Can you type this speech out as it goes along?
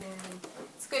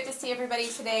to see everybody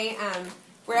today.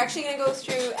 We're actually going to go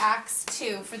through Acts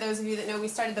 2. For those of you that know, we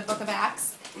started the book of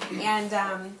Acts. And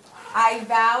I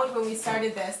vowed when we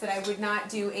started this that I would not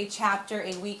do a chapter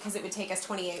a week because it would take us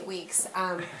 28 weeks.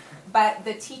 But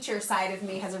the teacher side of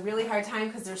me has a really hard time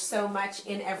because there's so much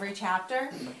in every chapter.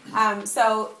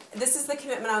 So this is the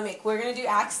commitment I'll make. We're going to do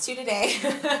Acts 2 today.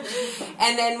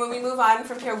 And then when we move on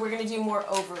from here, we're going to do more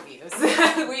overviews.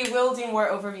 We will do more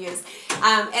overviews.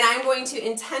 And I'm going to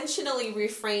intentionally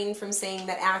refrain from saying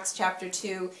that Acts chapter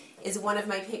 2 is one of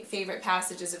my favorite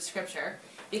passages of Scripture.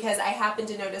 Because I happen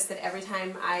to notice that every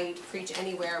time I preach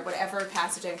anywhere, whatever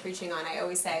passage I'm preaching on, I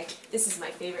always say, this is my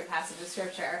favorite passage of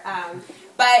Scripture.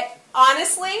 But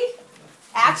honestly,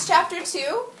 Acts chapter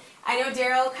 2, I know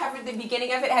Daryl covered the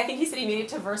beginning of it. I think he said he made it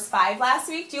to verse 5 last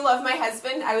week. Do you love my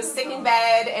husband? I was sick in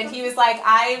bed, and he was like,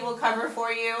 I will cover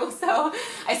for you. So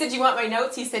I said, do you want my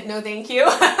notes? He said, no, thank you.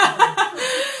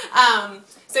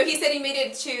 So he said he made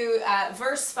it to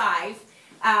verse 5.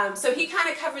 So he kind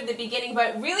of covered the beginning,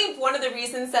 but really one of the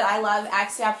reasons that I love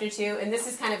Acts chapter 2, and this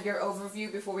is kind of your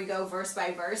overview before we go verse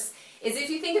by verse, is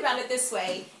if you think about it this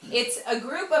way, it's a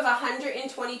group of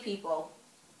 120 people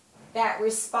that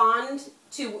respond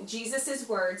to Jesus'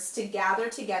 words to gather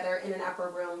together in an upper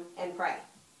room and pray.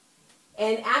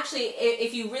 And actually,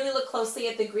 if you really look closely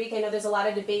at the Greek, I know there's a lot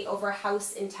of debate over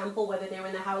house and temple, whether they were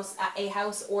in the house, a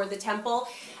house or the temple.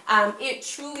 It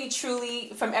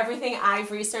truly, from everything I've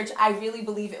researched, I really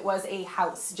believe it was a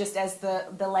house, just as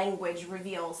the language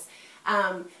reveals.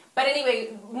 But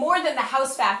anyway, more than the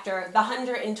house factor, the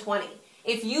 120.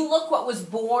 If you look what was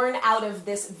born out of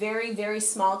this very, very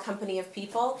small company of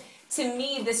people, to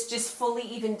me, this just fully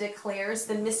even declares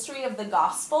the mystery of the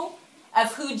gospel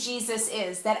of who Jesus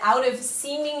is, that out of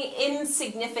seeming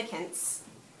insignificance,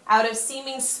 out of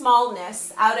seeming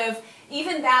smallness, out of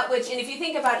even that which, and if you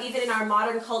think about even in our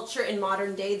modern culture, in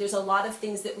modern day, there's a lot of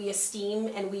things that we esteem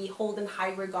and we hold in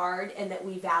high regard and that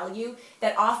we value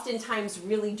that oftentimes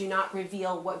really do not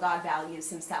reveal what God values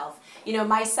himself. You know,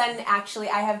 my son actually,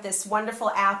 I have this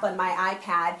wonderful app on my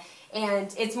iPad,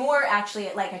 and it's more actually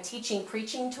like a teaching,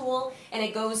 preaching tool, and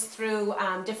it goes through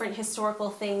different historical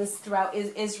things throughout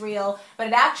Israel, but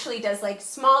it actually does like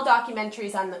small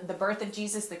documentaries on the birth of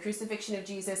Jesus, the crucifixion of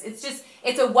Jesus.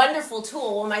 It's a wonderful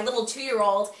tool. Well, my little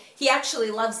 2-year-old, he actually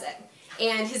loves it.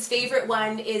 And his favorite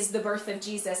one is the birth of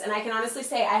Jesus. And I can honestly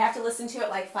say I have to listen to it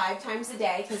like 5 times a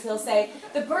day because he'll say,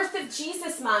 the birth of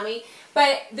Jesus, Mommy.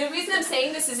 But the reason I'm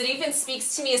saying this is it even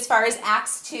speaks to me as far as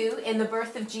Acts 2 in the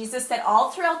birth of Jesus, that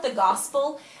all throughout the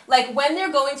gospel, like when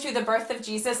they're going through the birth of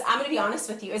Jesus, I'm going to be honest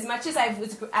with you, as much as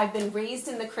I've been raised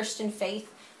in the Christian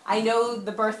faith, I know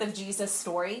the birth of Jesus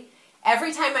story.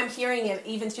 Every time I'm hearing it,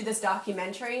 even through this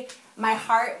documentary, my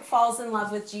heart falls in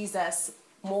love with Jesus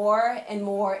more and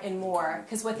more and more,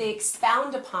 because what they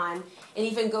expound upon and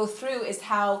even go through is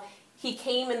how he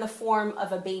came in the form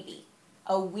of a baby,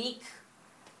 a weak,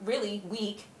 really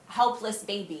weak, helpless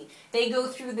baby. They go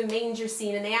through the manger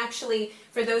scene, and they actually,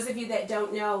 for those of you that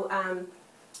don't know,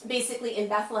 basically in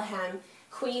Bethlehem,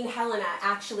 Queen Helena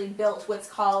actually built what's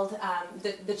called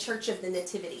the Church of the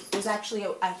Nativity. There's actually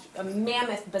a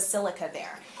mammoth basilica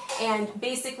there. And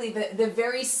basically the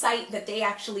very site that they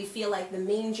actually feel like the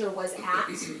manger was at,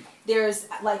 there's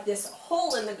like this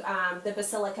hole in the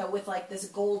basilica with like this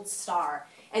gold star.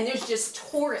 And there's just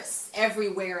tourists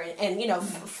everywhere and you know,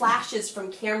 flashes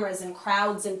from cameras and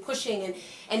crowds and pushing.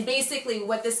 And basically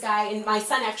what this guy, and my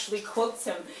son actually quotes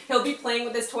him. He'll be playing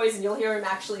with his toys and you'll hear him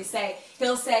actually say,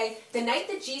 he'll say, the night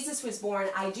that Jesus was born,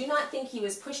 I do not think he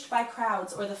was pushed by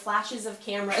crowds or the flashes of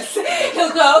cameras.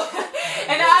 He'll go,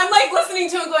 and I'm like listening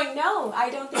to him going, no, I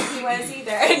don't think he was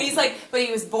either. And he's like, but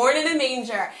he was born in a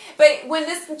manger. But when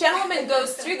this gentleman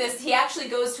goes through this, he actually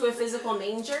goes to a physical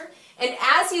manger. And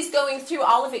as he's going through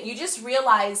all of it, you just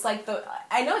realize, like,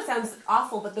 I know it sounds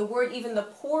awful, but the word, even the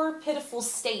poor, pitiful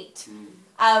state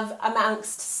of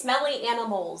amongst smelly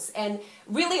animals. And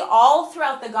really all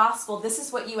throughout the gospel, this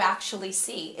is what you actually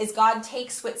see, is God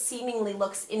takes what seemingly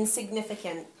looks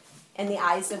insignificant in the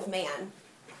eyes of man.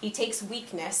 He takes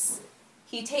weakness.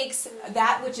 He takes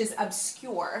that which is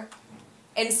obscure.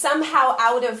 And somehow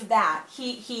out of that,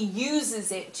 he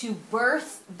uses it to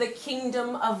birth the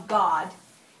kingdom of God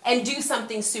and do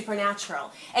something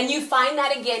supernatural. And you find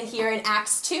that again here in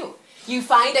Acts 2. You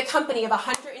find a company of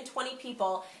 120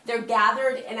 people. They're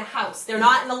gathered in a house. They're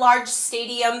not in a large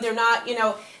stadium. They're not,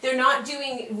 they're not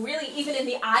doing really, even in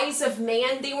the eyes of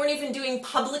man, they weren't even doing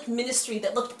public ministry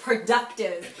that looked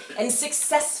productive and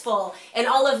successful and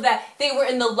all of that. They were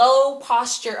in the low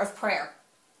posture of prayer.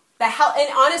 And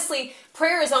honestly,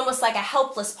 prayer is almost like a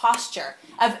helpless posture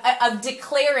of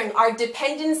declaring our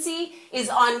dependency is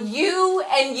on you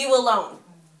and you alone.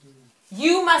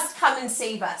 You must come and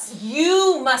save us.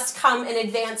 You must come and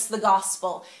advance the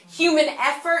gospel. Human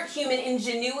effort, human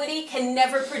ingenuity can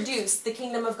never produce the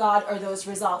kingdom of God or those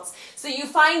results. So you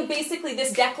find basically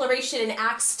this declaration in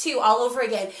Acts 2 all over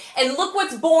again. And look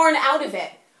what's born out of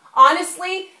it.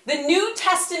 Honestly, the New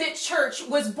Testament church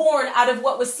was born out of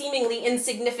what was seemingly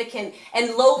insignificant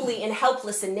and lowly and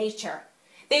helpless in nature.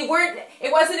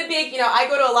 It wasn't a big, I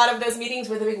go to a lot of those meetings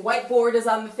where the big whiteboard is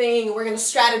on the thing, and we're going to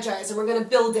strategize, and we're going to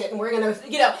build it, and we're going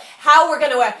to, how we're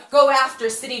going to go after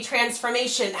city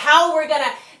transformation,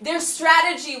 their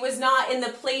strategy was not in the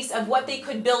place of what they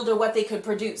could build or what they could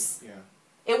produce. Yeah.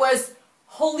 It was,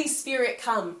 Holy Spirit,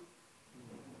 come.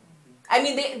 I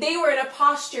mean, they were in a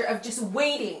posture of just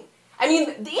waiting. I mean,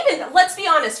 even, let's be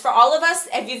honest, for all of us,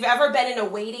 if you've ever been in a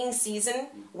waiting season,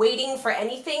 waiting for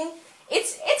anything,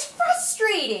 it's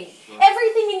frustrating.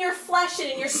 Everything in your flesh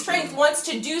and in your strength wants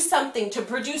to do something, to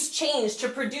produce change, to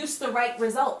produce the right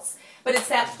results. But it's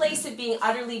that place of being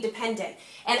utterly dependent.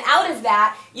 And out of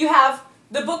that, you have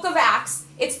the book of Acts.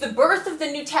 It's the birth of the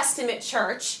New Testament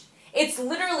church. It's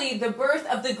literally the birth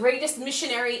of the greatest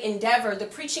missionary endeavor, the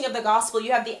preaching of the gospel.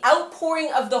 You have the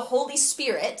outpouring of the Holy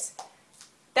Spirit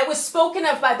that was spoken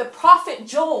of by the prophet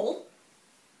Joel.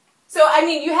 So,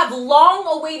 you have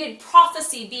long-awaited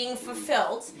prophecy being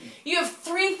fulfilled. You have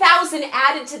 3,000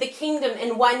 added to the kingdom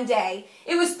in one day.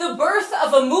 It was the birth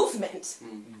of a movement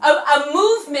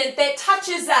that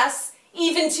touches us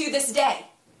even to this day.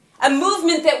 A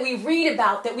movement that we read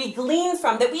about, that we glean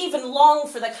from, that we even long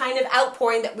for the kind of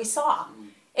outpouring that we saw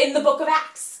in the book of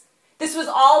Acts. This was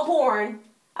all born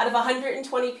out of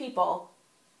 120 people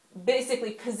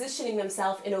basically positioning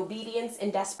themselves in obedience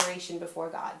and desperation before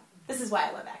God. This is why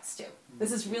I love Acts 2.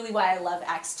 This is really why I love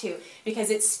Acts 2, because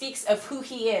it speaks of who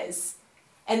he is,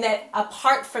 and that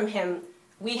apart from him,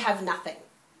 we have nothing.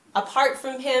 Apart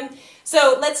from him.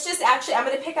 So let's just I'm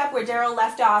going to pick up where Daryl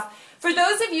left off. For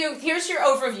those of you, here's your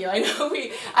overview.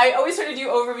 I always sort of do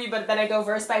overview, but then I go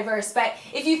verse by verse. But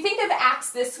if you think of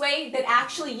Acts this way, that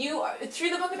actually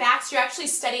through the book of Acts, you're actually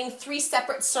studying 3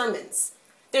 separate sermons.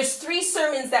 There's 3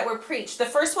 sermons that were preached. The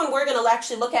first one we're going to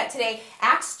actually look at today,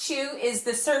 Acts 2, is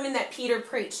the sermon that Peter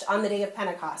preached on the day of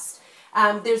Pentecost.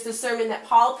 There's the sermon that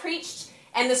Paul preached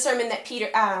and the sermon that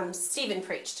Stephen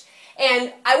preached.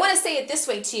 And I want to say it this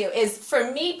way to you, is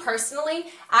for me personally,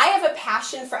 I have a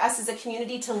passion for us as a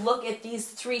community to look at these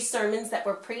 3 sermons that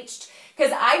were preached,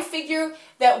 because I figure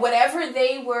that whatever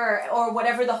they were, or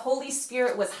whatever the Holy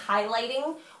Spirit was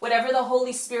highlighting, whatever the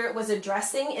Holy Spirit was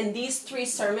addressing in these 3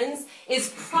 sermons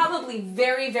is probably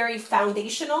very, very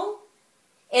foundational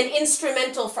and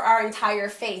instrumental for our entire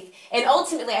faith. And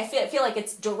ultimately, I feel like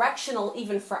it's directional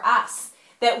even for us.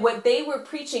 That what they were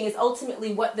preaching is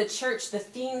ultimately what the church, the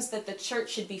themes that the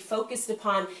church should be focused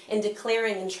upon in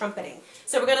declaring and trumpeting.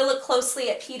 So we're going to look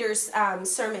closely at Peter's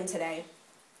sermon today.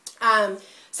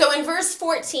 So in verse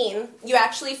 14, you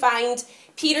actually find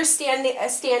Peter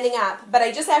standing up. But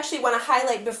I just actually want to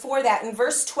highlight before that, in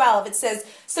verse 12, it says,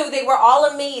 "So they were all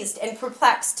amazed and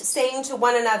perplexed, saying to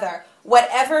one another,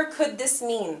 'Whatever could this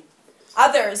mean?'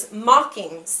 Others,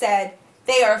 mocking, said,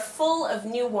 'They are full of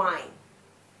new wine.'"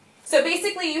 So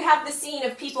basically you have the scene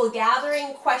of people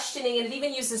gathering, questioning, and it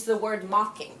even uses the word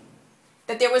mocking.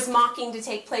 That there was mocking to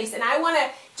take place. And I want to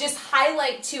just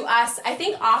highlight to us, I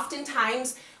think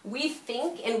oftentimes we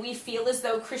think and we feel as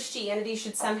though Christianity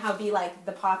should somehow be like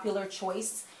the popular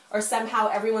choice, or somehow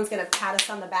everyone's going to pat us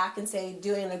on the back and say,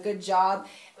 doing a good job.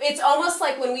 It's almost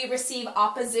like when we receive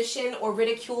opposition or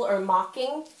ridicule or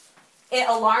mocking, it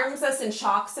alarms us and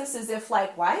shocks us as if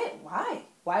like, why?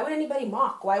 Why would anybody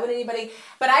mock? Why would anybody?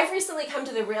 But I've recently come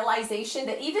to the realization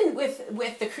that even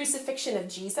with the crucifixion of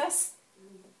Jesus,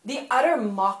 the utter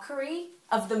mockery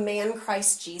of the man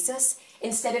Christ Jesus,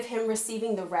 instead of him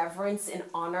receiving the reverence and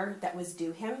honor that was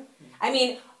due him.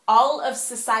 All of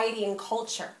society and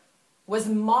culture was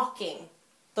mocking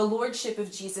the lordship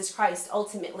of Jesus Christ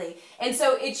ultimately. And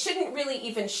so it shouldn't really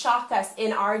even shock us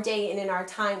in our day and in our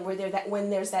time when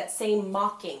there's that same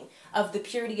mocking of the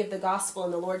purity of the gospel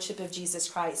and the lordship of Jesus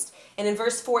Christ. And in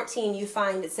verse 14 you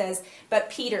find it says, "But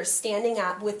Peter, standing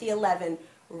up with the 11,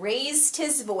 raised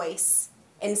his voice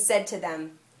and said to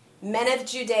them, 'Men of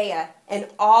Judea and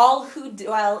all who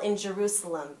dwell in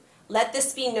Jerusalem, let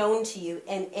this be known to you,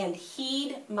 and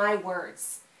heed my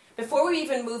words.'" Before we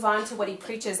even move on to what he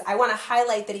preaches, I want to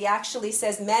highlight that he actually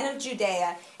says, "Men of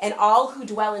Judea and all who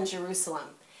dwell in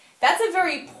Jerusalem." That's a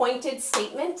very pointed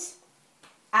statement,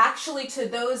 actually, to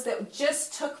those that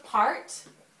just took part,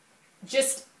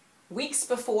 just weeks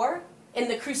before, in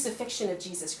the crucifixion of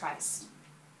Jesus Christ.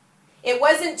 It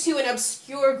wasn't to an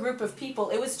obscure group of people.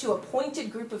 It was to a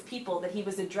appointed group of people that he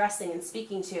was addressing and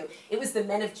speaking to. It was the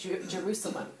men of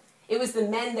Jerusalem. It was the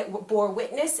men that bore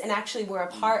witness and actually were a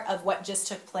part of what just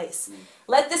took place.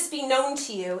 Let this be known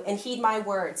to you and heed my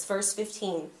words. Verse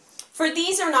 15. For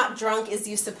these are not drunk as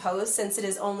you suppose, since it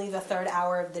is only the third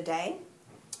hour of the day.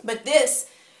 But this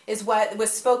is what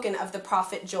was spoken of the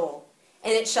prophet Joel.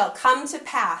 And it shall come to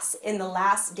pass in the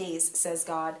last days, says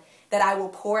God, that I will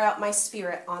pour out my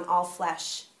spirit on all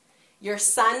flesh. Your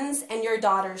sons and your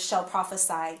daughters shall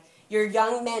prophesy. Your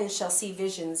young men shall see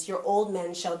visions. Your old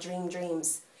men shall dream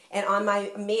dreams. And on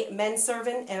my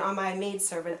menservant and on my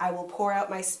maidservant I will pour out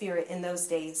my spirit in those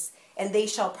days, and they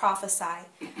shall prophesy.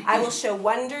 I will show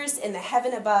wonders in the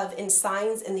heaven above and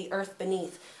signs in the earth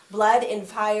beneath, blood and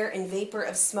fire and vapor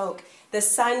of smoke. The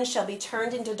sun shall be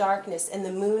turned into darkness and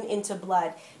the moon into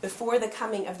blood before the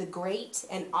coming of the great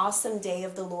and awesome day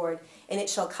of the Lord. And it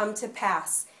shall come to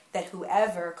pass that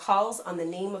whoever calls on the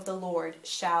name of the Lord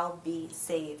shall be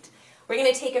saved. We're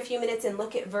going to take a few minutes and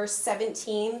look at verse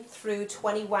 17 through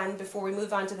 21 before we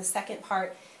move on to the second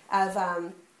part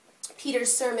of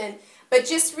Peter's sermon. But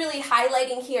just really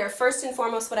highlighting here, first and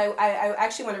foremost, what I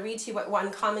actually want to read to you what one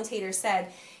commentator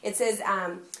said. It says,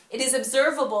 it is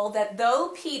observable that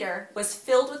though Peter was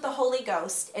filled with the Holy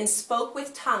Ghost and spoke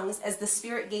with tongues as the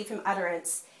Spirit gave him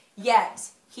utterance,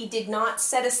 yet he did not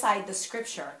set aside the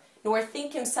Scripture, nor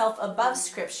think himself above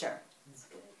Scripture.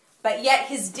 But yet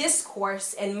his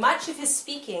discourse and much of his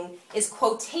speaking is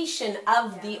quotation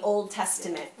of the Old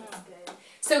Testament.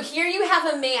 So here you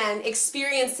have a man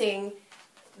experiencing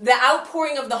the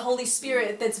outpouring of the Holy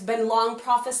Spirit that's been long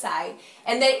prophesied,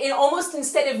 and that it almost,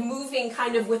 instead of moving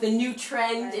kind of with a new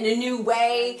trend in a new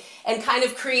way and kind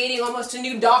of creating almost a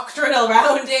new doctrine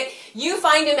around it, you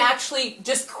find him actually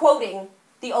just quoting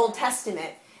the Old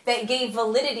Testament that gave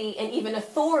validity and even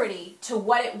authority to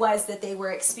what it was that they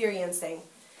were experiencing.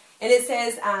 And it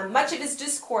says, much of his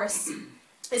discourse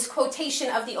is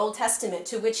quotation of the Old Testament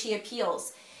to which he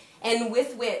appeals, and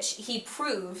with which he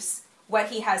proves what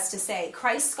he has to say.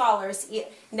 Christ scholars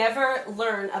never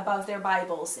learn above their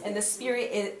Bibles, and the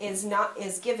Spirit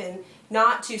is given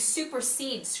not to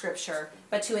supersede Scripture,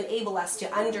 but to enable us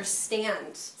to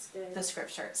understand the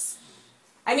Scriptures.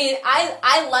 I mean,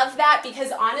 I love that,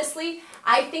 because honestly,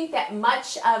 I think that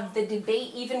much of the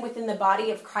debate, even within the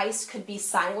body of Christ, could be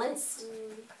silenced.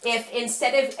 If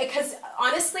instead of, because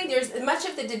honestly, there's much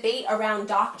of the debate around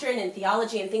doctrine and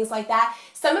theology and things like that,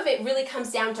 some of it really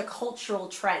comes down to cultural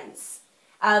trends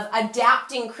of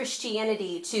adapting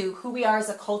Christianity to who we are as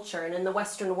a culture and in the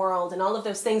Western world and all of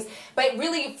those things. But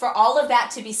really, for all of that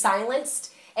to be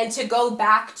silenced and to go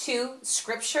back to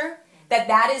Scripture,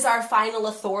 that is our final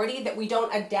authority, that we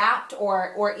don't adapt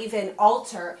or even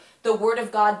alter the Word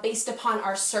of God based upon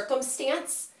our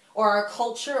circumstance or our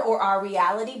culture or our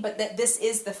reality, but that this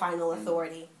is the final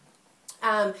authority.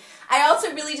 I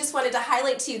also really just wanted to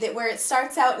highlight to you that where it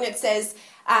starts out and it says,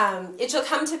 it shall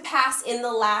come to pass in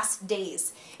the last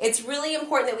days. It's really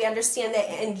important that we understand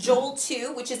that in Joel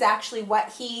 2, which is actually what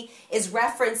he is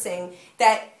referencing,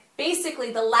 that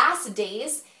basically the last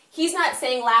days, he's not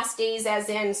saying last days as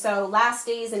in, so last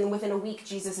days and within a week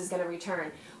Jesus is going to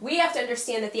return. We have to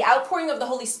understand that the outpouring of the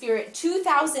Holy Spirit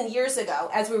 2,000 years ago,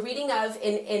 as we're reading of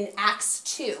in Acts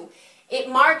 2, it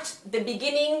marked the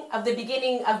beginning of the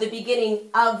beginning of the beginning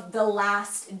of the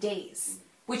last days,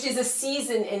 which is a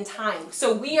season in time.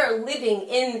 So we are living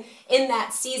in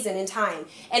that season in time.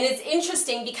 And it's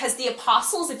interesting because the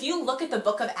apostles, if you look at the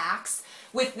book of Acts,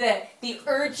 with the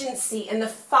urgency and the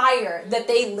fire that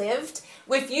they lived,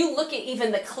 if you look at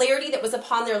even the clarity that was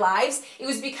upon their lives, it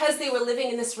was because they were living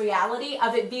in this reality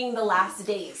of it being the last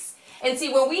days. And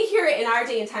see, when we hear it in our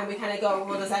day and time, we kind of go,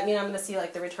 well, does that mean I'm going to see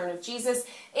like the return of Jesus?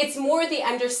 It's more the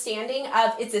understanding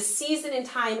of it's a season in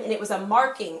time, and it was a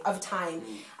marking of time.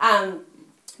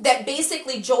 That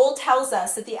basically Joel tells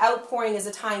us that the outpouring is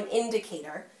a time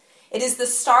indicator. It is the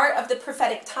start of the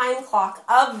prophetic time clock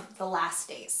of the last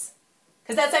days.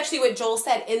 Because that's actually what Joel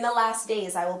said, in the last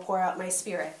days I will pour out my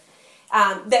Spirit.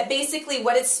 That basically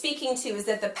what it's speaking to is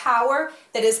that the power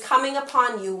that is coming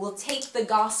upon you will take the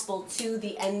gospel to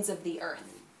the ends of the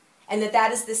earth. And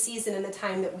that is the season and the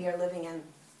time that we are living in.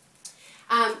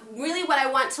 Really what I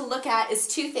want to look at is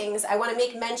two things. I want to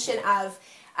make mention of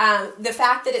the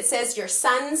fact that it says your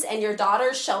sons and your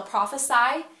daughters shall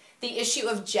prophesy, the issue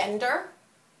of gender,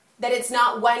 that it's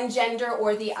not one gender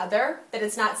or the other, that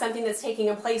it's not something that's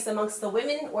taking place amongst the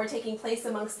women or taking place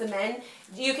amongst the men.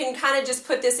 You can kind of just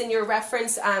put this in your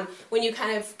reference when you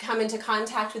kind of come into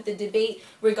contact with the debate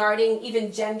regarding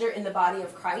even gender in the body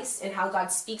of Christ and how God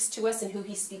speaks to us and who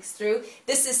he speaks through.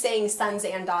 This is saying sons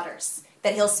and daughters.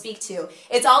 that he'll speak to.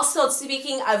 It's also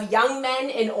speaking of young men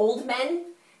and old men.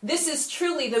 This is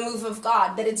truly the move of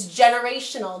God, that it's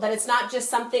generational, that it's not just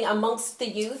something amongst the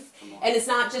youth, and it's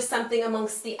not just something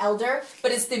amongst the elder,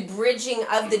 but it's the bridging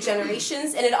of the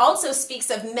generations. And it also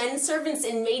speaks of men servants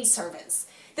and maid servants.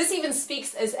 This even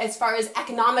speaks as far as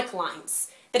economic lines,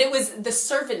 that it was the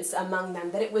servants among them,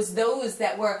 that it was those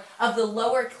that were of the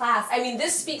lower class. I mean,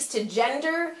 this speaks to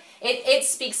gender. It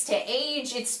speaks to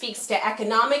age, it speaks to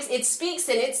economics, it speaks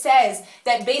and it says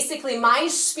that basically my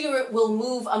spirit will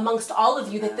move amongst all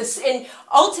of you. That this, and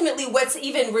ultimately what's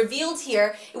even revealed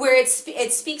here, where it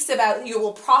speaks about you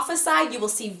will prophesy, you will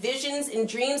see visions and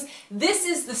dreams. This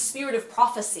is the spirit of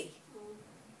prophecy.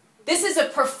 This is a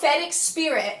prophetic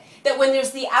spirit that when there's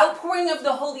the outpouring of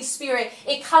the Holy Spirit,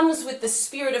 it comes with the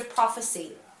spirit of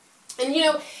prophecy. And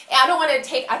I don't want to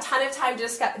take a ton of time to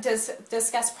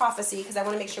discuss prophecy because I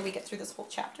want to make sure we get through this whole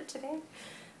chapter today. I'm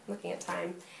looking at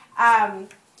time.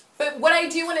 But what I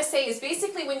do want to say is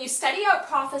basically when you study out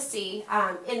prophecy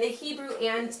in the Hebrew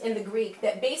and in the Greek,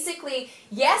 that basically,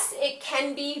 yes, it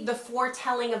can be the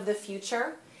foretelling of the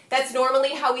future. That's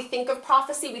normally how we think of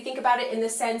prophecy. We think about it in the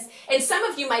sense, and some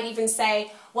of you might even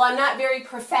say, well, I'm not very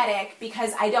prophetic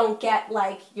because I don't get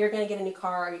you're going to get a new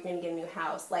car or you're going to get a new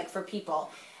house, for people.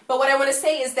 But what I want to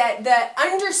say is that the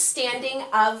understanding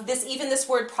of this, even this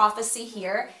word prophecy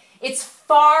here, it's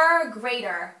far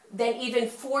greater than even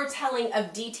foretelling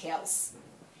of details.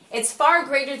 It's far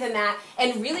greater than that.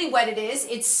 And really what it is,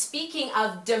 it's speaking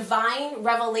of divine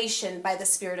revelation by the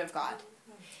Spirit of God.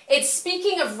 It's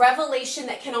speaking of revelation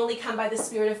that can only come by the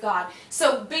Spirit of God.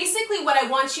 So basically what I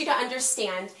want you to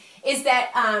understand is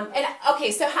that,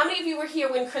 so how many of you were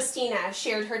here when Christina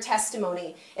shared her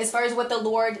testimony as far as what the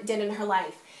Lord did in her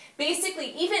life?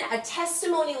 Basically, even a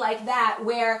testimony like that,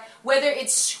 where whether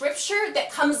it's scripture that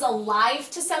comes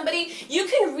alive to somebody, you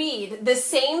can read the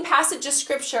same passage of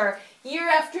scripture year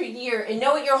after year and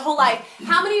know it your whole life.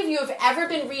 How many of you have ever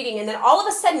been reading and then all of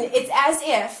a sudden it's as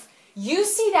if you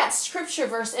see that scripture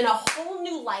verse in a whole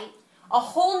new light, a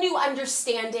whole new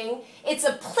understanding. It's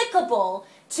applicable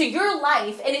to your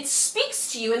life and it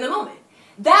speaks to you in the moment.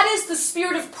 That is the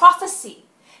spirit of prophecy.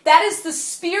 That is the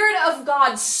Spirit of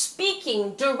God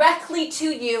speaking directly to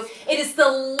you. It is the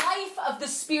life of the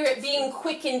Spirit being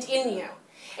quickened in you.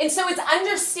 And so it's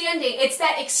understanding, it's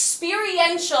that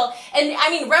experiential, and I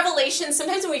mean revelation,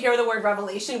 sometimes when we hear the word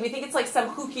revelation, we think it's like some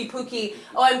hooky-pooky,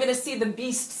 I'm going to see the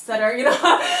beasts that are,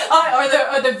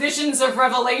 or the visions of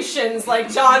revelations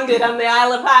like John did on the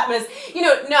Isle of Patmos.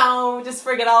 No, just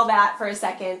forget all that for a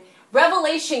second.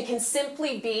 Revelation can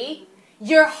simply be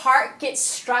your heart gets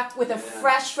struck with a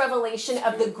fresh revelation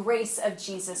of the grace of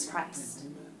Jesus Christ.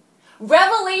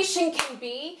 Revelation can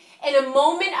be in a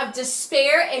moment of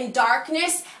despair and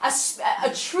darkness,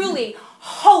 a truly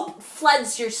hope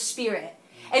floods your spirit.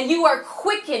 And you are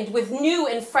quickened with new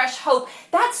and fresh hope.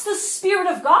 That's the Spirit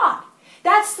of God.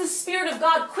 That's the Spirit of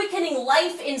God quickening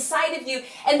life inside of you.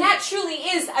 And that truly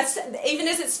is, even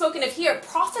as it's spoken of here,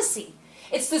 prophecy.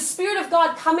 It's the Spirit of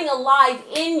God coming alive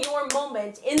in your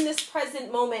moment, in this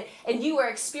present moment, and you are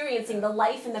experiencing the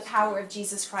life and the power of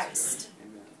Jesus Christ.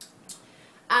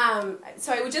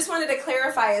 So I just wanted to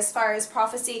clarify as far as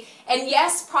prophecy, and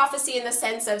yes, prophecy in the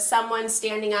sense of someone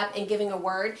standing up and giving a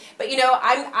word. But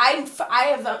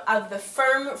I have of the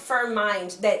firm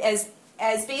mind that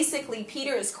as basically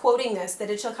Peter is quoting this, that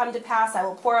it shall come to pass, I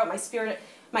will pour out my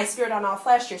spirit on all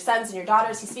flesh, your sons and your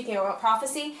daughters. He's speaking about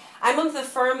prophecy. I'm of the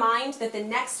firm mind that the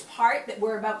next part that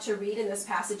we're about to read in this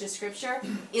passage of Scripture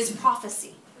is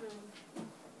prophecy.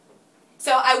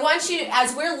 So I want you,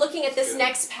 as we're looking at this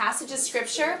next passage of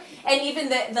Scripture, and even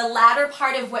the latter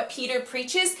part of what Peter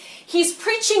preaches, he's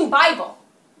preaching Bible.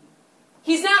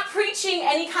 He's not preaching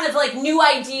any kind of new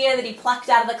idea that he plucked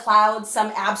out of the clouds,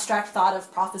 some abstract thought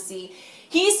of prophecy.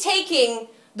 He's taking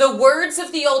the words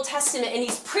of the Old Testament and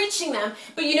he's preaching them.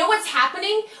 But you know what's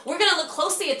happening? We're going to look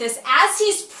closely at this. As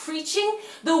he's preaching,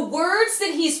 the words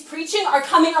that he's preaching are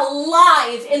coming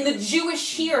alive in the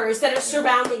Jewish hearers that are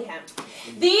surrounding him.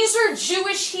 These are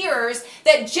Jewish hearers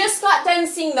that just got done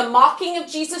seeing the mocking of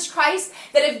Jesus Christ,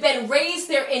 that have been raised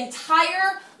their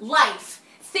entire life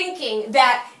thinking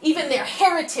that even their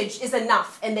heritage is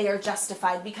enough and they are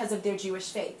justified because of their Jewish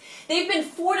faith. They've been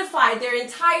fortified their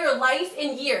entire life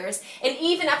and years, and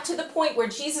even up to the point where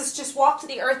Jesus just walked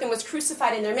the earth and was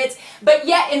crucified in their midst. But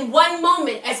yet in one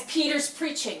moment, as Peter's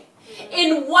preaching,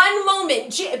 in one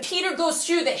moment, Peter goes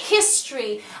through the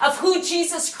history of who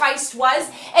Jesus Christ was,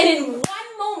 and in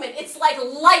one moment, it's like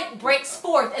light breaks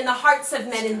forth in the hearts of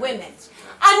men and women.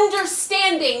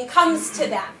 Understanding comes to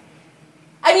them.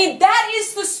 I mean, that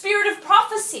is the spirit of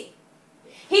prophecy.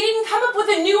 He didn't come up with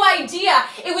a new idea.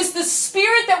 It was the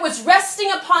Spirit that was resting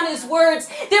upon his words.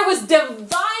 There was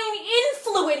divine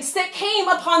influence that came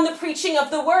upon the preaching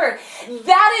of the word.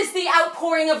 That is the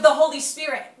outpouring of the Holy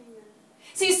Spirit.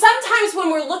 See, sometimes when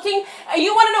we're looking,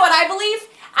 you want to know what I believe?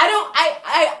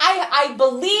 I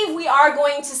believe we are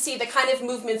going to see the kind of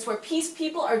movements where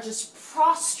people are just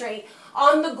prostrate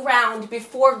on the ground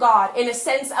before God in a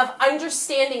sense of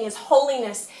understanding his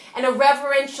holiness and a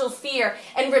reverential fear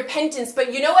and repentance.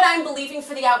 But you know what I'm believing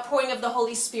for the outpouring of the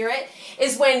Holy Spirit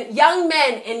is when young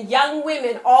men and young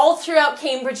women all throughout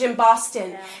Cambridge and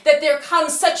Boston, that there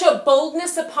comes such a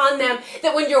boldness upon them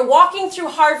that when you're walking through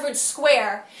Harvard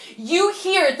Square, you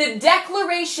hear the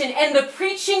declaration and the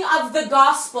preaching of the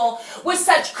gospel with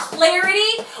such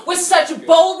clarity, with such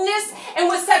boldness, and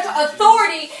with such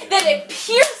authority that it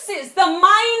pierces the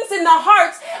minds and the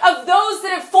hearts of those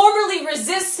that have formerly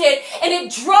resisted, and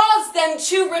it draws them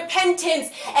to repentance.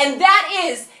 And that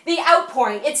is the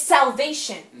outpouring. It's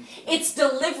salvation. It's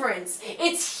deliverance.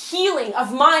 It's healing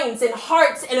of minds and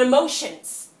hearts and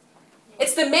emotions.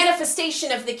 It's the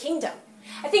manifestation of the kingdom.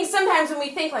 I think sometimes when we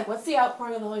think like, what's the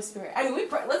outpouring of the Holy Spirit? I mean,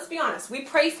 let's be honest. We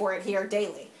pray for it here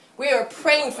daily. We are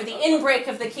praying for the inbreak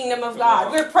of the kingdom of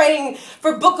God. We're praying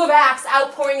for Book of Acts,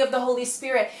 outpouring of the Holy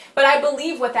Spirit. But I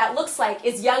believe what that looks like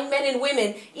is young men and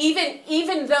women,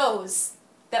 even those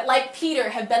that, like Peter,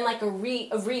 have been like a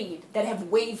reed that have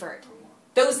wavered.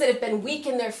 Those that have been weak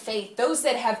in their faith. Those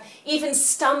that have even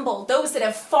stumbled. Those that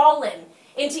have fallen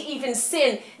into even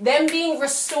sin. Them being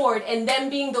restored and them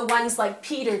being the ones like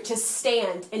Peter to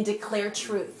stand and declare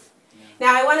truth.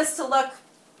 Now I want us to look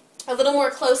a little more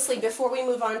closely before we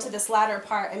move on to this latter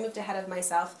part. I moved ahead of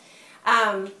myself.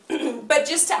 But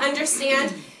just to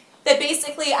understand that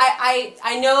basically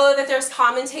I know that there's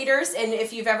commentators, and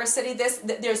if you've ever studied this,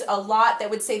 there's a lot that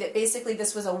would say that basically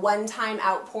this was a one-time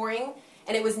outpouring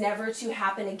and it was never to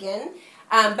happen again.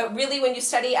 But really when you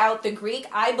study out the Greek,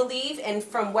 I believe, and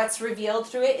from what's revealed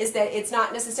through it, is that it's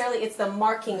not necessarily, it's the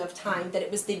marking of time, that it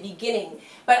was the beginning.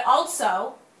 But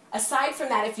also, aside from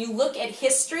that, if you look at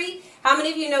history, how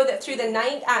many of you know that through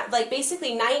the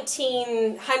basically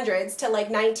 1900s to like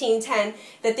 1910,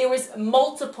 that there was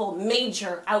multiple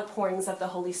major outpourings of the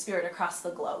Holy Spirit across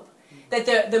the globe?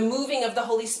 That the moving of the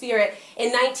Holy Spirit,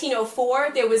 in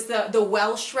 1904, there was the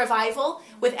Welsh revival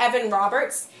with Evan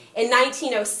Roberts. In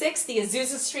 1906, the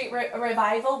Azusa Street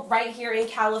revival right here in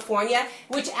California,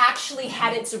 which actually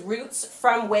had its roots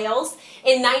from Wales.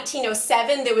 In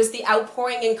 1907, there was the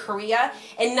outpouring in Korea.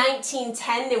 In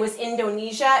 1910, there was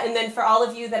Indonesia. And then for all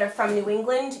of you that are from New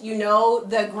England, you know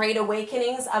the great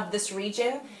awakenings of this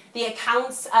region. The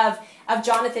accounts of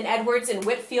Jonathan Edwards and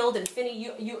Whitfield and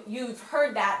Finney, you've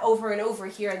heard that over and over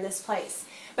here in this place.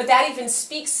 But that even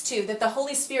speaks to that the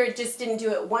Holy Spirit just didn't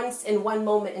do it once in one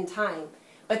moment in time.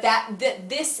 But that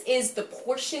this is the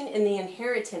portion and the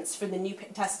inheritance for the New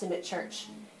Testament church.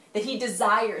 That he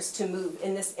desires to move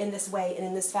in this way and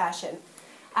in this fashion.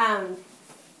 No,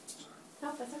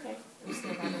 that's okay. I'm just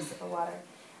going to grab a sip of water.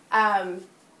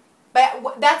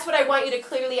 But that's what I want you to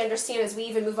clearly understand as we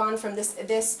even move on from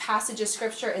this passage of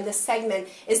Scripture in this segment,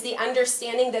 is the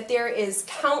understanding that there is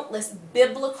countless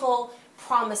biblical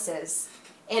promises,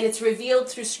 and it's revealed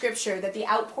through Scripture that the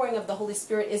outpouring of the Holy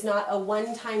Spirit is not a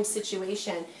one-time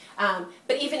situation.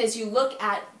 But even as you look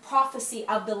at prophecy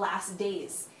of the last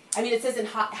days, I mean, it says in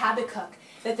Habakkuk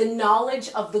that the knowledge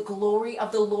of the glory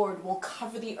of the Lord will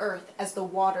cover the earth as the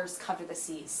waters cover the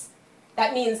seas.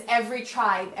 That means every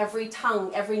tribe, every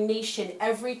tongue, every nation,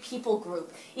 every people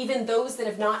group, even those that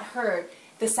have not heard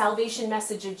the salvation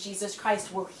message of Jesus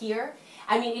Christ will hear.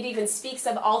 I mean, it even speaks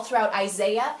of all throughout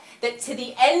Isaiah that to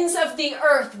the ends of the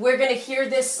earth, we're going to hear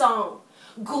this song.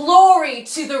 Glory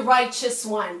to the righteous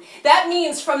one. That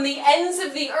means from the ends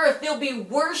of the earth, there'll be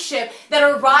worship that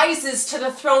arises to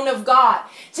the throne of God.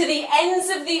 To the ends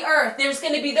of the earth, there's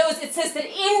going to be those, it says that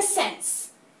incense.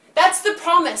 That's the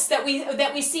promise that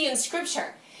we see in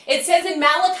Scripture. It says in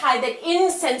Malachi that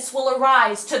incense will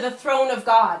arise to the throne of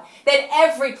God. That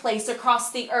every place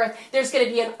across the earth, there's going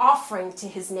to be an offering to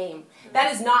his name.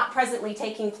 That is not presently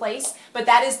taking place, but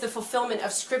that is the fulfillment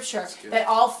of Scripture, that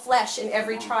all flesh in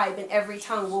every tribe and every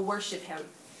tongue will worship him.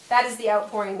 That is the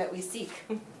outpouring that we seek.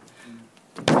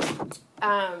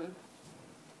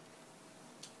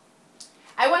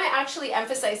 I want to actually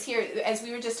emphasize here, as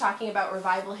we were just talking about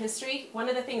revival history, one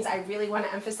of the things I really want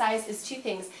to emphasize is two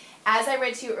things. As I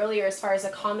read to you earlier, as far as a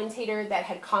commentator that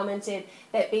had commented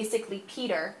that basically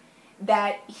Peter,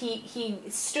 that he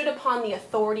stood upon the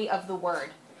authority of the word.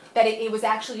 that it was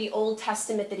actually the Old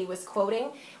Testament that he was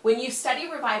quoting. When you study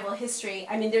revival history,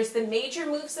 I mean, there's the major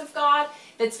moves of God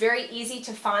that's very easy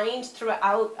to find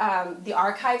throughout the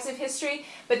archives of history.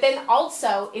 But then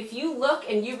also, if you look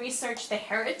and you research the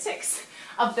heretics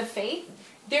of the faith,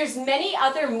 there's many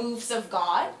other moves of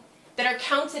God that are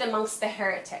counted amongst the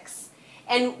heretics.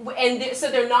 So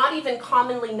they're not even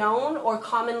commonly known or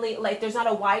commonly, like there's not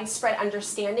a widespread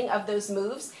understanding of those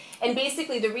moves. And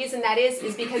basically the reason that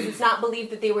is because it's not believed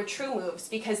that they were true moves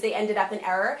because they ended up in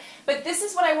error. But this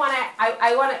is what I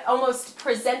want to almost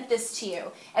present this to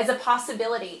you as a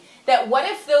possibility. That what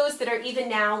if those that are even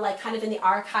now like kind of in the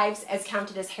archives as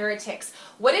counted as heretics,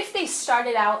 what if they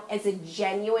started out as a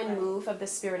genuine move of the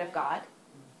Spirit of God?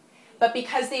 But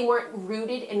because they weren't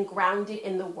rooted and grounded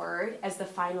in the Word as the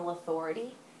final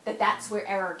authority, that's where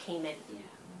error came in. Yeah.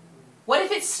 What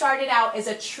if it started out as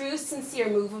a true, sincere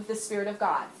move of the Spirit of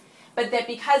God, but that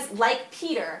because, like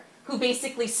Peter, who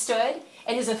basically stood,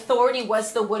 and his authority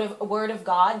was the Word of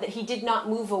God, that he did not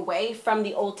move away from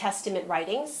the Old Testament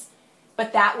writings,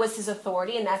 but that was his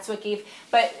authority, and that's what gave,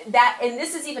 and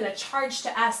this is even a charge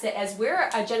to us, that as we're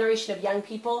a generation of young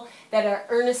people that are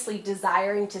earnestly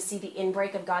desiring to see the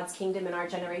inbreak of God's kingdom in our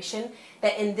generation,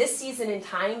 that in this season in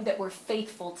time, that we're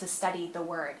faithful to study the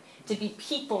Word, to be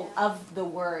people of the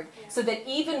Word, so that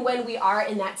even when we are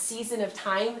in that season of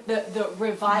time, the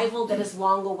revival that is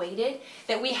long awaited,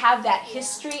 that we have that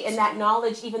history and that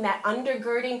knowledge, even that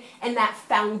undergirding and that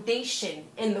foundation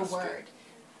in the Word.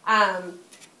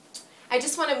 I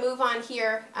just want to move on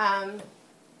here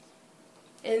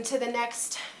into the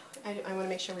next. I want to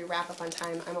make sure we wrap up on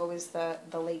time. I'm always the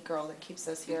late girl that keeps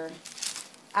us here.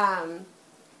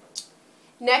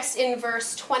 Next, in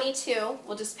verse 22,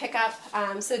 we'll just pick up.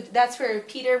 So that's where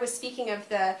Peter was speaking of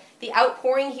the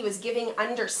outpouring. He was giving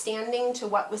understanding to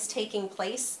what was taking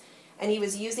place, and he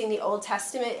was using the Old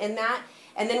Testament in that.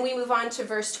 And then we move on to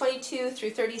verse 22 through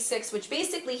 36, which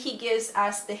basically he gives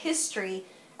us the history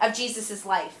of Jesus'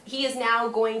 life. He is now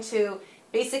going to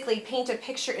basically paint a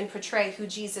picture and portray who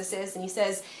Jesus is. And he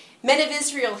says, "Men of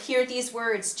Israel, hear these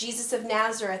words. Jesus of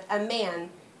Nazareth, a man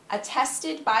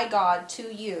attested by God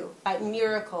to you by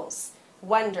miracles,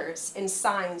 wonders, and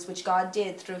signs which God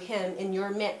did through him in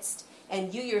your midst,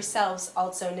 and you yourselves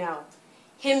also know.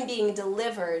 Him being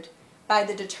delivered by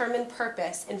the determined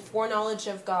purpose and foreknowledge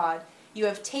of God, you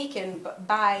have taken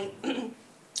by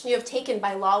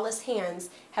lawless hands,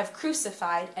 have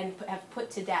crucified and have put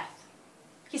to death."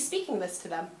 He's speaking this to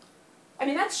them. I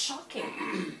mean, that's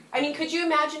shocking. I mean, could you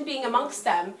imagine being amongst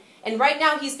them? And right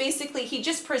now he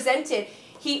just presented,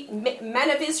 "Men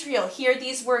of Israel, hear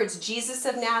these words, Jesus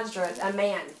of Nazareth, a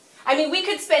man." I mean, we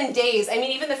could spend days. I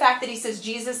mean, even the fact that he says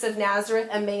Jesus of Nazareth,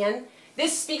 a man,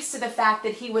 this speaks to the fact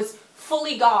that he was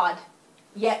fully God,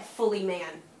 yet fully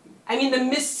man. I mean, the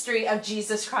mystery of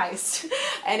Jesus Christ.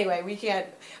 Anyway, we can't.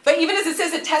 But even as it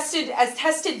says,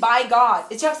 tested by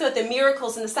God, it talks about the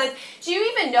miracles and the signs. Do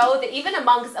you even know that even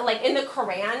amongst, like in the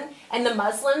Quran and the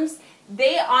Muslims,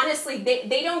 they honestly,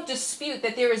 they don't dispute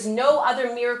that there is no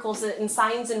other miracles and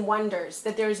signs and wonders,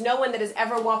 that there is no one that has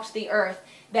ever walked the earth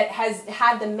that has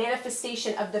had the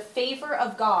manifestation of the favor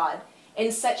of God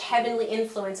in such heavenly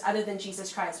influence other than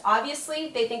Jesus Christ. Obviously,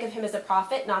 they think of him as a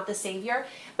prophet, not the Savior,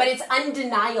 but it's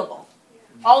undeniable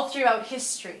all throughout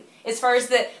history as far as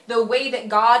the way that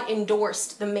God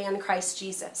endorsed the man Christ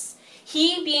Jesus.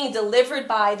 He being delivered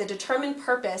by the determined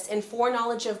purpose and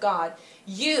foreknowledge of God,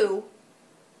 you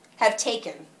have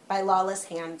taken by lawless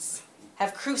hands,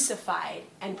 have crucified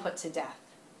and put to death,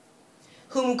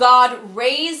 whom God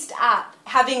raised up,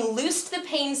 having loosed the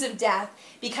pains of death,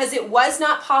 because it was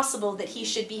not possible that he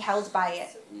should be held by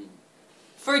it.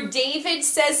 For David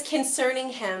says concerning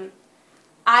him,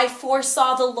 "I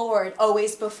foresaw the Lord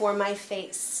always before my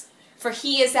face, for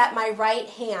he is at my right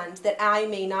hand, that I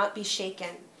may not be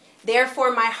shaken.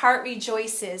 Therefore my heart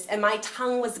rejoices, and my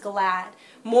tongue was glad.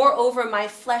 Moreover, my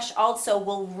flesh also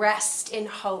will rest in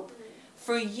hope.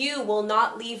 For you will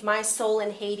not leave my soul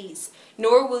in Hades,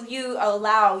 nor will you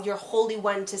allow your Holy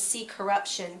One to see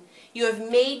corruption. You have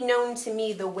made known to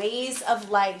me the ways of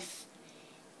life.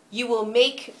 You will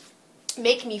make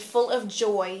me full of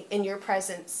joy in your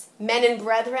presence. Men and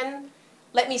brethren,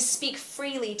 let me speak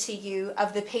freely to you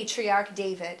of the patriarch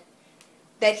David,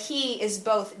 that he is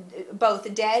both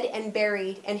dead and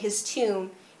buried, and his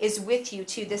tomb is with you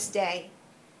to this day.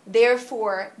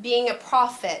 Therefore, being a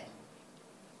prophet,"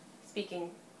 I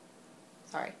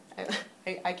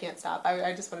can't stop.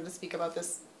 I just wanted to speak about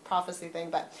this prophecy thing,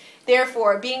 but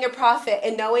therefore, being a prophet,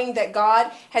 and knowing that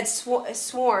God had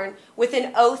sworn with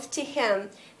an oath to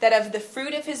him that of the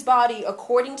fruit of his body,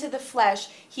 according to the flesh,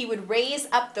 he would raise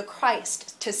up the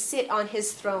Christ to sit on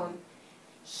his throne.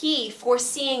 He,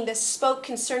 foreseeing this, spoke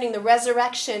concerning the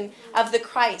resurrection of the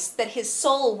Christ, that his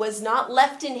soul was not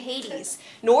left in Hades,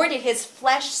 nor did his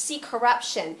flesh see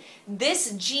corruption.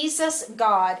 This Jesus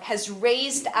God has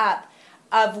raised up,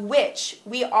 of which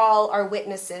we all are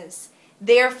witnesses.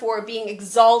 Therefore, being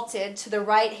exalted to the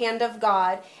right hand of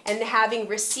God, and having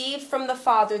received from the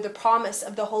Father the promise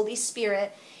of the Holy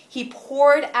Spirit, he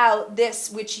poured out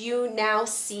this which you now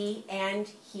see and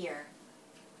hear.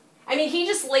 I mean, he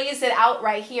just lays it out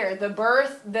right here. The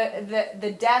birth,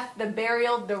 the death, the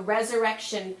burial, the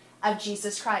resurrection of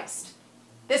Jesus Christ.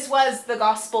 This was the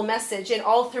gospel message, and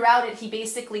all throughout it, he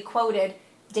basically quoted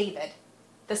David,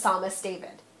 the psalmist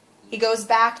David. He goes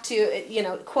back to,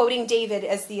 quoting David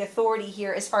as the authority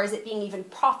here as far as it being even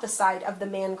prophesied of the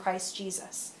man Christ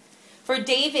Jesus. For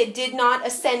David did not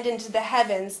ascend into the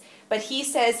heavens, but he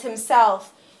says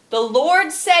himself, "The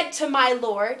Lord said to my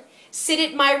Lord, sit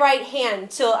at my right hand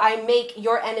till I make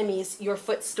your enemies your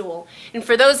footstool." And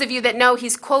for those of you that know,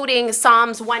 he's quoting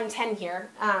Psalms 110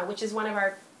 here, which is one of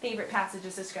our favorite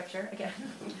passages of Scripture. Again,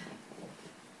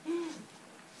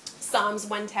 Psalms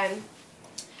 110.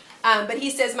 But he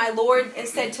says, "My Lord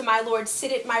said to my Lord,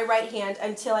 sit at my right hand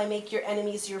until I make your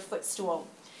enemies your footstool."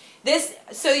 This,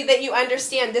 so that you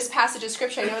understand this passage of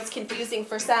Scripture, I know it's confusing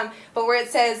for some, but where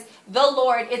it says, the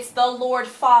Lord, it's the Lord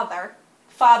Father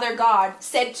God,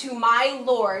 said to my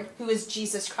Lord, who is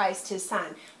Jesus Christ, his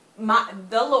Son.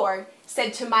 The Lord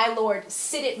said to my Lord,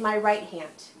 sit at my right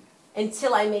hand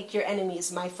until I make your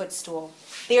enemies my footstool.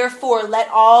 Therefore, let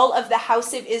all of the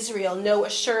house of Israel know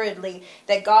assuredly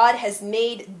that God has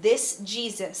made this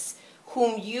Jesus,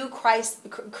 whom you Christ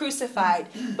crucified,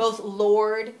 both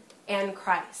Lord and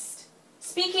Christ.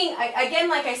 Speaking, again,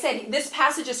 like I said, this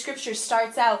passage of Scripture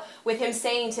starts out with him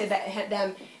saying to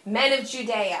them, men of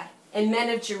Judea and men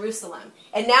of Jerusalem.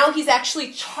 And now he's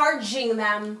actually charging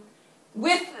them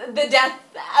with the death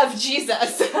of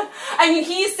Jesus. I mean,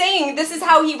 he's saying this is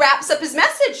how he wraps up his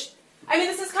message. I mean,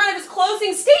 this is kind of his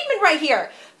closing statement right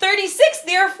here. 36,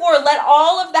 therefore, let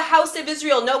all of the house of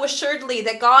Israel know assuredly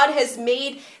that God has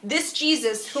made this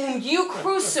Jesus, whom you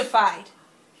crucified,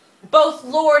 both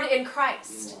Lord and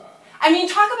Christ. I mean,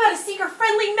 talk about a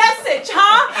seeker-friendly message,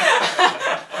 huh?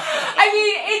 I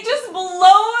mean, it just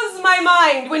blows my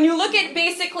mind when you look at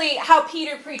basically how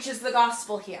Peter preaches the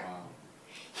gospel here.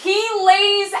 He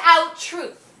lays out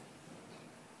truth.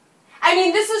 I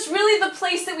mean, this is really the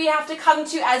place that we have to come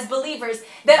to as believers,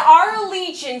 that our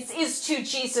allegiance is to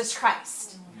Jesus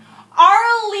Christ. Our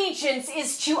allegiance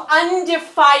is to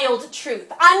undefiled truth,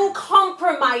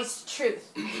 uncompromised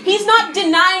truth. He's not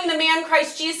denying the man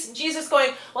Christ Jesus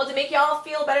going, well, to make you all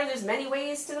feel better, there's many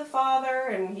ways to the Father,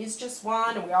 and he's just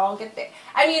one, and we all get there.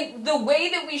 I mean, the way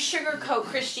that we sugarcoat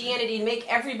Christianity to make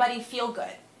everybody feel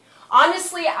good.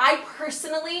 Honestly, I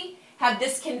personally have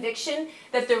this conviction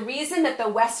that the reason that the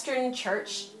Western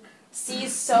church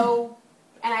sees so,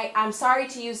 and I'm sorry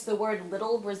to use the word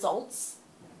little results,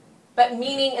 but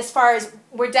meaning as far as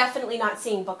we're definitely not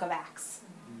seeing Book of Acts.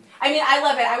 I mean, I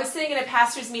love it. I was sitting in a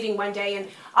pastor's meeting one day, and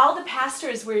all the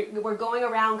pastors were going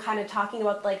around kind of talking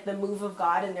about like the move of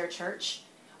God in their church,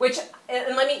 which,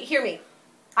 and hear me.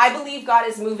 I believe God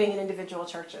is moving in individual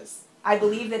churches. I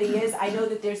believe that he is. I know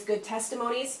that there's good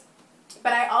testimonies.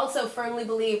 But I also firmly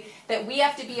believe that we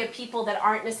have to be a people that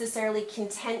aren't necessarily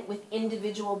content with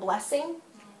individual blessing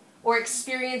or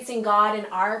experiencing God in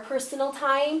our personal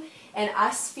time and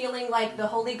us feeling like the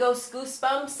Holy Ghost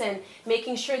goosebumps and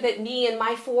making sure that me and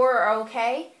my four are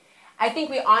okay. I think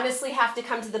we honestly have to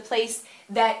come to the place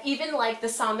that even like the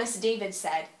psalmist David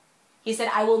said, he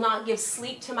said, I will not give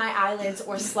sleep to my eyelids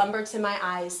or slumber to my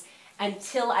eyes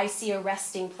until I see a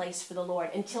resting place for the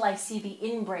Lord, until I see the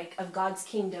inbreak of God's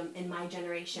kingdom in my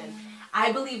generation.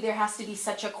 I believe there has to be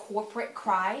such a corporate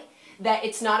cry that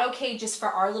it's not okay just for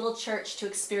our little church to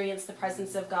experience the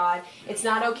presence of God. It's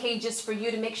not okay just for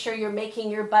you to make sure you're making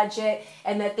your budget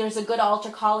and that there's a good altar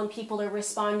call and people are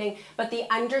responding, but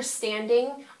the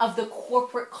understanding of the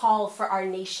corporate call for our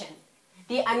nation,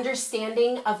 the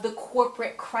understanding of the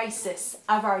corporate crisis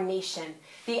of our nation,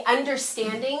 the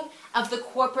understanding of the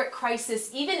corporate crisis,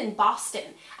 even in Boston.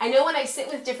 I know when I sit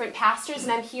with different pastors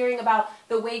and I'm hearing about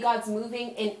the way God's moving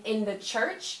in the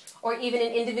church or even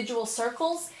in individual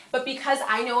circles, but because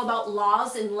I know about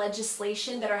laws and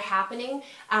legislation that are happening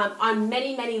on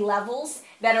many, many levels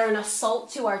that are an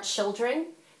assault to our children,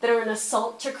 that are an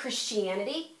assault to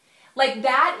Christianity, like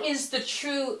that is the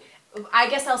true, I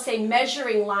guess I'll say,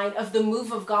 measuring line of the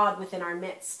move of God within our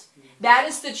midst. That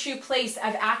is the true place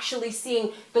of actually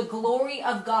seeing the glory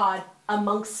of God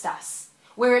amongst us,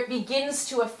 where it begins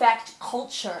to affect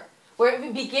culture, where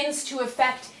it begins to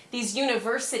affect these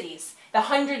universities, the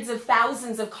hundreds of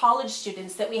thousands of college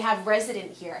students that we have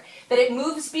resident here, that it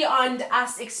moves beyond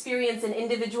us experience an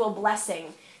individual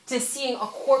blessing to seeing a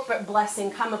corporate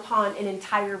blessing come upon an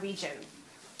entire region.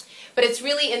 But it's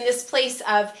really in this place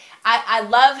of, I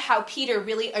love how Peter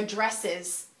really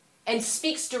addresses and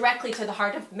speaks directly to the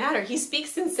heart of the matter. He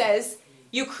speaks and says,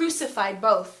 you crucified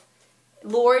both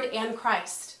Lord and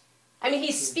Christ. I mean,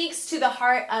 he speaks to the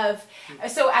heart of,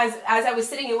 so as I was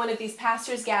sitting in one of these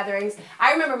pastors' gatherings,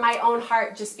 I remember my own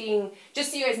heart just being,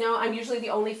 just so you guys know, I'm usually the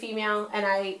only female,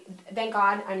 and thank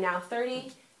God, I'm now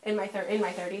 30, in my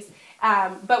 30s.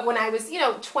 But when I was,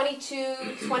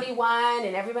 22, 21,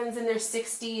 and everyone's in their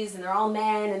 60s, and they're all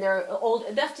men, and they're old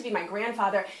enough to be my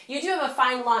grandfather, you do have a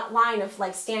fine line of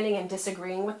like standing and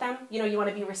disagreeing with them. You want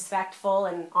to be respectful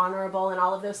and honorable and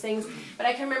all of those things. But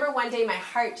I can remember one day my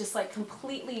heart just like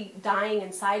completely dying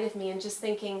inside of me and just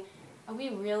thinking, are we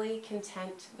really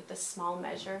content with the small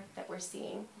measure that we're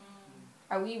seeing?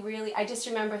 Are we really, I just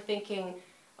remember thinking,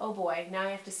 oh boy, now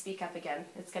I have to speak up again.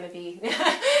 It's going to be...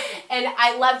 And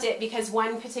I loved it because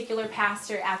one particular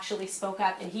pastor actually spoke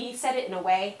up, and he said it in a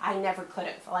way I never could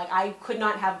have. Like, I could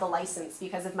not have the license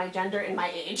because of my gender and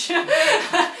my age.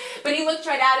 But he looked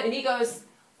right at it, and he goes,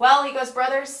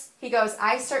 brothers,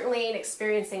 I certainly ain't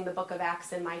experiencing the book of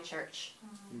Acts in my church.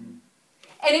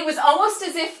 And it was almost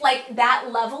as if, like, that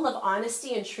level of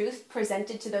honesty and truth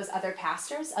presented to those other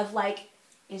pastors of, like,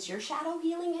 is your shadow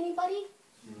healing anybody?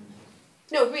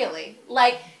 No, really.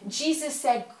 Like, Jesus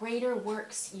said, greater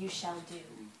works you shall do.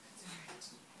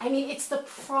 I mean, it's the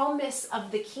promise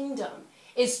of the kingdom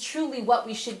is truly what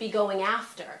we should be going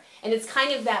after. And it's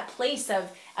kind of that place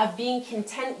of being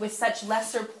content with such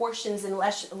lesser portions and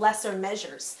lesser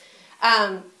measures.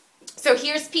 So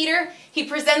here's Peter. He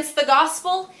presents the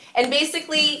gospel. And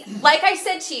basically, like I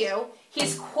said to you,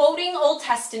 he's quoting Old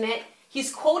Testament.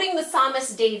 He's quoting the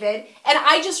psalmist David, and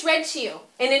I just read to you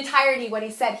in entirety what he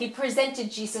said. He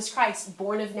presented Jesus Christ,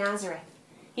 born of Nazareth.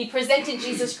 He presented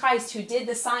Jesus Christ, who did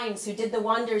the signs, who did the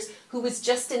wonders, who was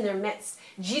just in their midst.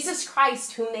 Jesus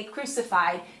Christ, whom they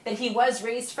crucified, that he was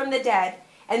raised from the dead.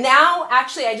 And now,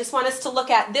 actually, I just want us to look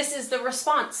at, this is the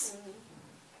response.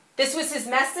 This was his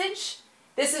message.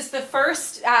 This is the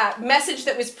first message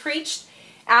that was preached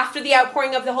after the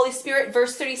outpouring of the Holy Spirit.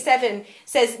 Verse 37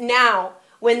 says, now,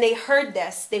 when they heard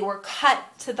this, they were cut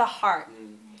to the heart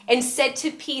and said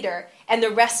to Peter and the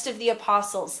rest of the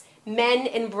apostles, men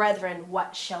and brethren,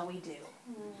 what shall we do?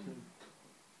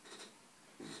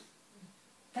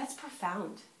 That's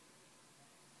profound.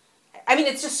 I mean,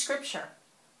 it's just scripture.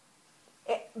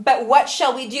 But what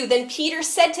shall we do? Then Peter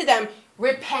said to them,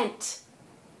 repent.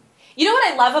 You know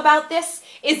what I love about this?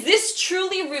 Is this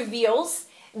truly reveals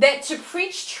that to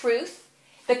preach truth,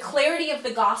 the clarity of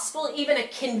the gospel, even a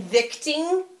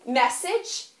convicting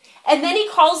message, and then he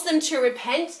calls them to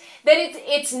repent, that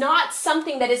it's not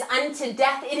something that is unto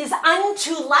death, it is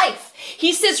unto life.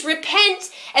 He says,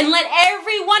 repent and let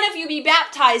every one of you be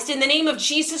baptized in the name of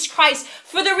Jesus Christ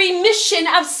for the remission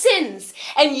of sins,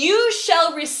 and you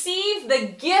shall receive the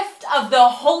gift of the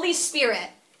Holy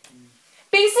Spirit.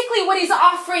 Basically, what he's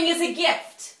offering is a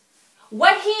gift.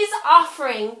 What he's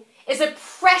offering is a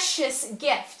precious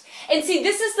gift. And see,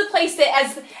 this is the place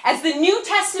that as the New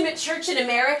Testament church in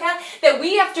America, that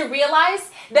we have to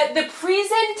realize that the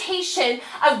presentation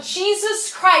of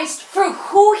Jesus Christ for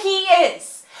who he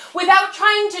is, without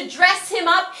trying to dress him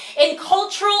up in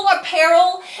cultural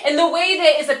apparel in the way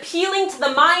that is appealing to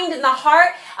the mind and the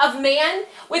heart of man,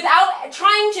 without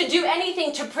trying to do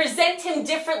anything to present him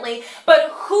differently, but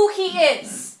who he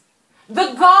is,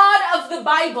 the God of the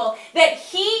Bible, that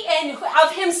he and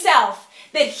of himself,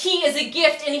 that he is a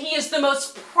gift and he is the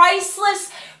most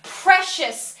priceless,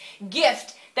 precious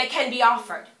gift that can be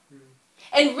offered.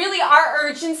 And really our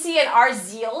urgency and our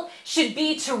zeal should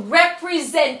be to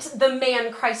represent the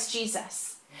man Christ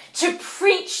Jesus. To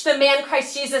preach the man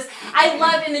Christ Jesus. I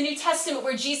love in the New Testament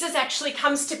where Jesus actually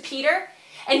comes to Peter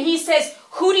and he says,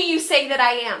 who do you say that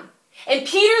I am? And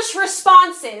Peter's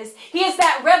response is, he has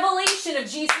that revelation of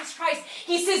Jesus Christ.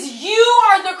 He says, you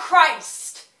are the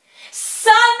Christ,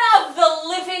 Son of the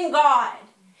living God.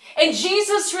 And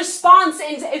Jesus' response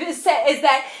is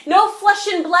that no flesh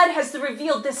and blood has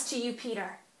revealed this to you,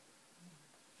 Peter.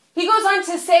 He goes on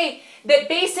to say that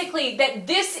basically that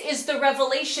this is the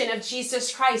revelation of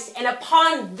Jesus Christ. And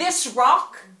upon this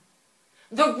rock,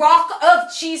 the rock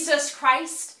of Jesus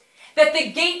Christ, that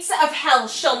the gates of hell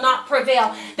shall not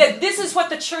prevail. That this is what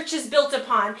the church is built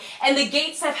upon. And the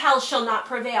gates of hell shall not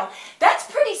prevail. That's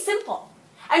pretty simple.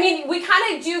 I mean, we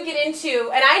kind of do get into,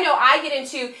 and I know I get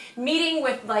into meeting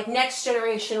with like next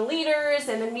generation leaders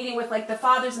and then meeting with like the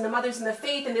fathers and the mothers in the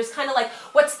faith, and there's kind of like,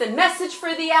 what's the message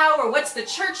for the hour? What's the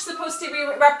church supposed to be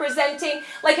representing?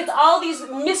 Like it's all these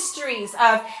mysteries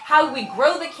of how we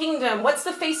grow the kingdom, what's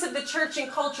the face of the church and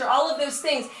culture, all of those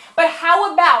things. But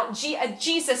how about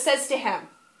Jesus says to him,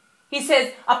 he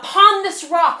says, upon this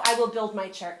rock I will build my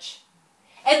church,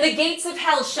 and the gates of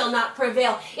hell shall not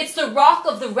prevail. It's the rock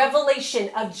of the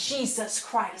revelation of Jesus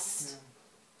Christ.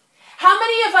 How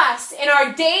many of us in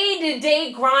our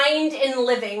day-to-day grind in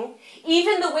living,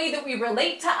 even the way that we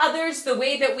relate to others, the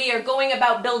way that we are going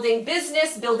about building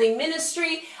business, building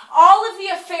ministry, all of the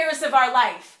affairs of our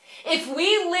life, if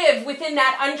we live within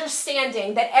that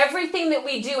understanding that everything that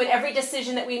we do and every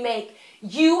decision that we make,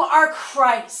 you are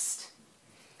Christ,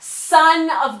 Son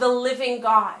of the living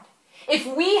God. If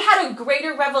we had a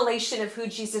greater revelation of who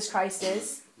Jesus Christ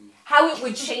is, how it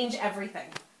would change everything.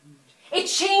 It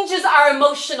changes our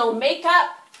emotional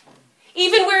makeup.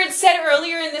 Even where it said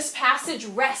earlier in this passage,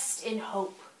 rest in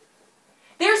hope.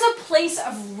 There's a place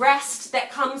of rest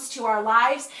that comes to our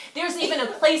lives. There's even a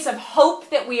place of hope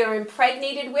that we are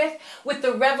impregnated with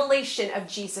the revelation of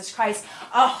Jesus Christ.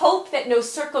 A hope that no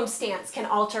circumstance can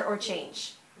alter or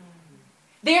change.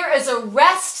 There is a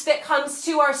rest that comes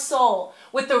to our soul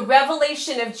with the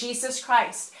revelation of Jesus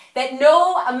Christ, that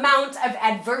no amount of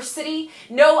adversity,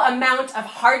 no amount of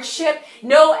hardship,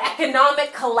 no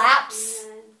economic collapse,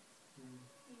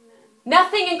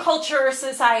 nothing in culture or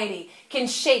society can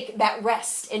shake that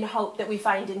rest and hope that we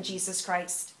find in Jesus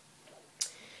Christ.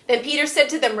 Then Peter said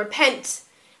to them, repent,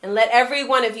 and let every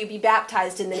one of you be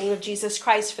baptized in the name of Jesus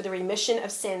Christ for the remission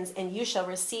of sins, and you shall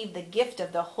receive the gift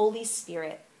of the Holy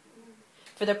Spirit.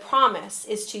 For the promise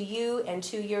is to you and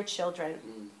to your children,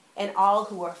 and all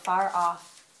who are far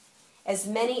off, as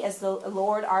many as the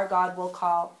Lord our God will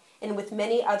call. And with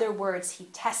many other words he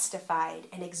testified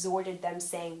and exhorted them,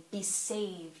 saying, be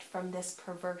saved from this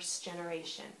perverse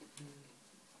generation.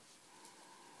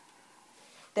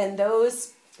 Then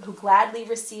those who gladly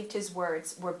received his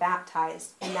words were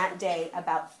baptized, and that day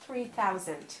about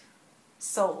 3,000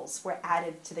 souls were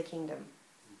added to the kingdom.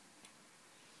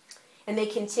 And they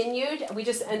continued.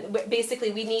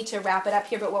 Basically we need to wrap it up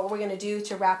here, but what we're going to do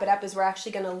to wrap it up is we're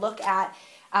actually going to look at,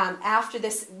 after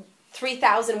this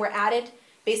 3,000 were added,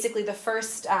 basically the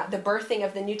first, the birthing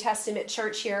of the New Testament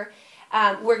church here.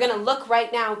 We're going to look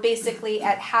right now basically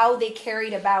at how they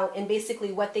carried about and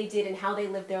basically what they did and how they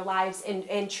lived their lives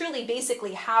and truly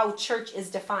basically how church is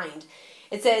defined.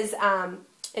 It says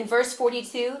in verse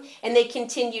 42, and they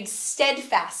continued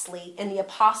steadfastly in the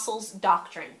apostles'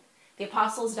 doctrine. The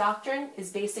apostles' doctrine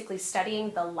is basically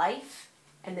studying the life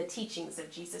and the teachings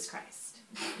of Jesus Christ.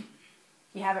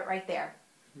 You have it right there.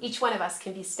 Each one of us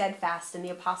can be steadfast in the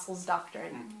apostles'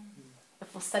 doctrine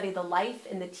if we'll study the life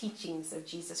and the teachings of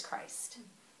Jesus Christ.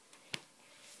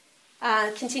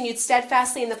 Continued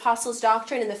steadfastly in the apostles'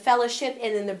 doctrine, in the fellowship,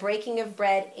 and in the breaking of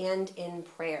bread, and in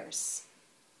prayers.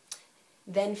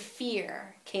 Then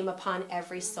fear came upon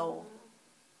every soul,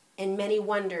 and many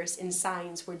wonders and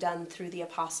signs were done through the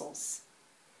apostles.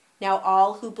 Now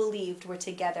all who believed were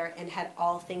together and had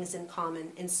all things in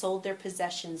common, and sold their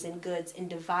possessions and goods, and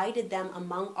divided them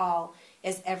among all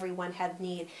as everyone had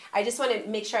need. I just want to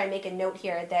make sure I make a note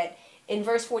here that in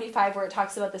verse 45 where it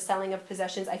talks about the selling of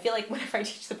possessions, I feel like whenever I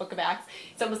teach the book of Acts,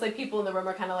 it's almost like people in the room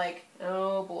are kind of like,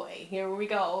 oh boy, here we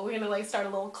go. We're going to like start a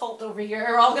little cult over here.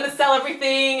 We're all going to sell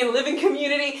everything and live in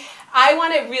community. I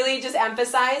want to really just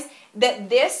emphasize that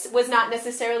this was not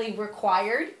necessarily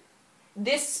required.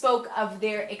 This spoke of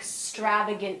their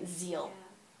extravagant zeal.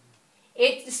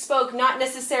 It spoke not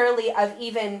necessarily of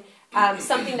even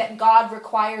something that God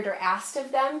required or asked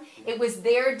of them. It was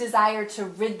their desire to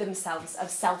rid themselves of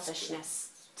selfishness,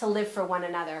 to live for one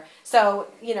another. So,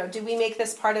 do we make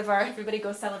this part of our everybody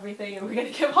go sell everything and we're going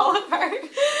to give all of our...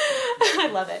 I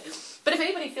love it. But if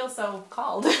anybody feels so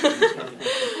called.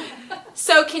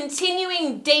 So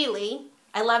continuing daily,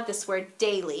 I love this word,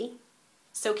 daily.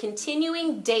 So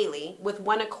continuing daily with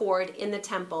one accord in the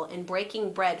temple and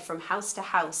breaking bread from house to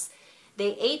house,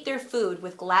 they ate their food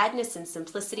with gladness and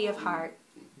simplicity of heart,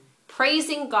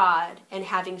 praising God and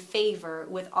having favor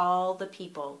with all the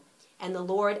people. And the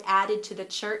Lord added to the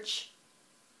church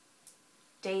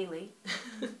daily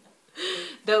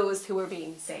those who were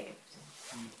being saved.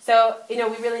 So, we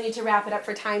really need to wrap it up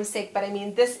for time's sake, but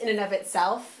this in and of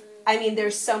itself,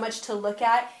 there's so much to look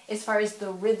at as far as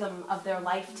the rhythm of their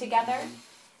life together.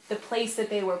 The place that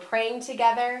they were praying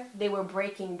together, they were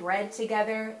breaking bread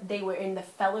together, they were in the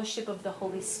fellowship of the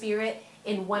Holy Spirit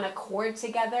in one accord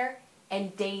together,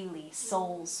 and daily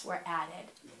souls were added.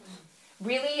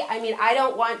 really, I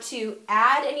don't want to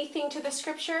add anything to the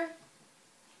scripture,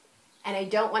 and I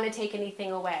don't want to take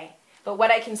anything away. But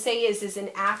what I can say is in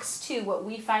Acts 2, what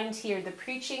we find here, the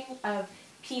preaching of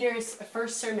Peter's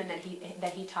first sermon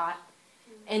that he taught,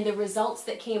 and the results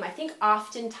that came, I think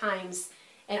oftentimes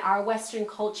in our Western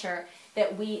culture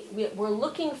that we're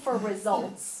looking for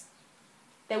results,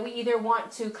 that we either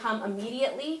want to come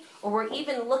immediately or we're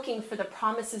even looking for the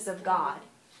promises of God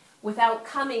without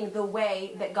coming the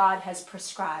way that God has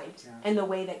prescribed and the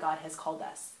way that God has called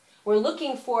us. We're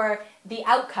looking for the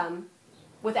outcome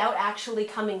without actually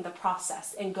coming the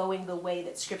process and going the way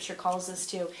that Scripture calls us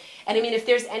to. And if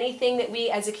there's anything that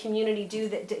we as a community do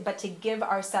but to give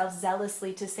ourselves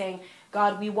zealously to saying,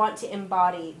 God, we want to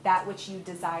embody that which you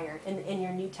desire in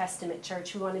your New Testament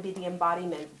church. We want to be the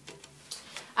embodiment.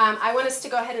 I want us to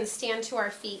go ahead and stand to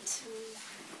our feet.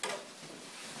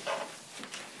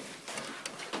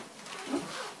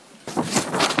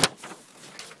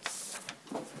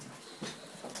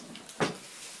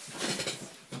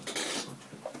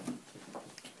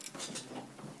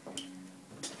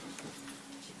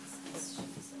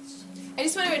 I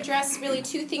just want to address really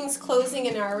two things closing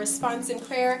in our response in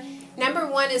prayer. Number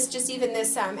one is just even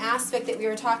this aspect that we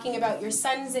were talking about, your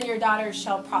sons and your daughters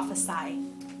shall prophesy.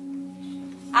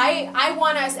 I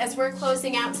want us, as we're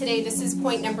closing out today, this is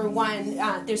point number one.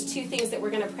 There's two things that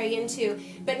we're going to pray into.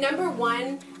 But number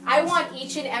one, I want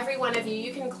each and every one of you,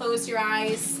 you can close your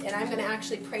eyes, and I'm going to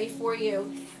actually pray for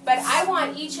you. But I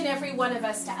want each and every one of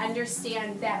us to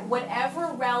understand that whatever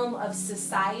realm of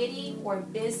society or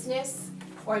business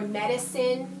or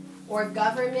medicine or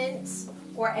government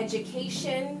or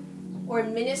education or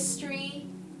ministry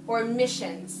or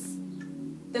missions,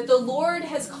 that the Lord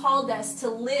has called us to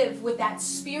live with that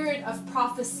spirit of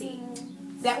prophecy,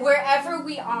 that wherever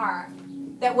we are,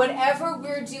 that whatever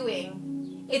we're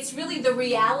doing, it's really the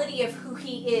reality of who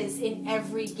He is in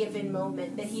every given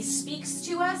moment, that He speaks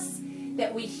to us,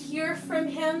 that we hear from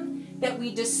Him, that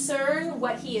we discern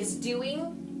what He is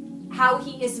doing, how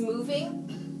He is moving,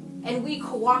 and we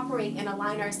cooperate and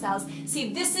align ourselves.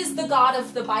 See, this is the God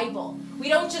of the Bible. We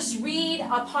don't just read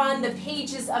upon the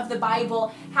pages of the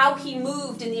Bible how He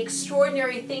moved and the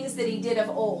extraordinary things that He did of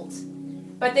old,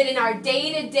 but that in our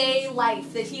day-to-day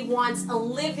life that He wants a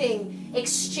living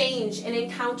exchange and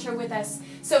encounter with us.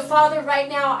 So, Father, right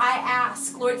now I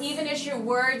ask, Lord, even as your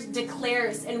word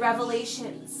declares in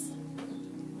Revelations,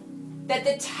 that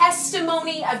the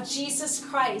testimony of Jesus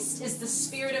Christ is the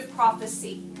spirit of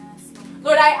prophecy.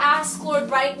 Lord, I ask,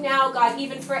 Lord, right now, God,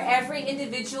 even for every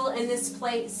individual in this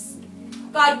place,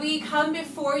 God, we come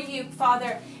before you,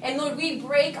 Father, and Lord, we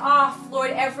break off,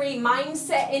 Lord, every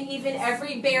mindset and even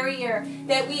every barrier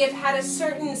that we have had a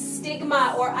certain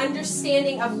stigma or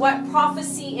understanding of what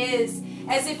prophecy is,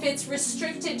 as if it's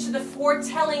restricted to the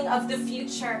foretelling of the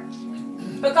future.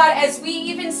 But God, as we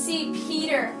even see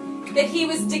Peter, that he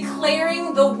was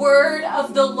declaring the word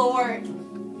of the Lord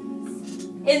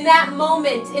in that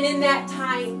moment and in that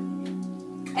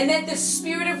time, and that the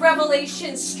spirit of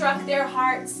revelation struck their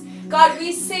hearts. God,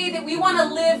 we say that we want to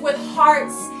live with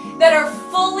hearts that are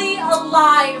fully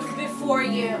alive before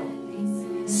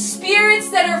you.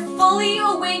 Spirits that are fully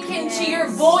awakened to your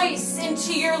voice and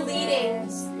to your leading.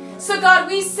 So God,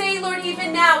 we say, Lord,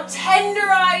 even now,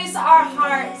 tenderize our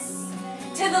hearts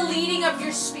to the leading of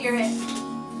your Spirit.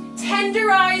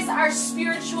 Tenderize our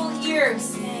spiritual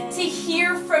ears to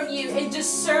hear from you and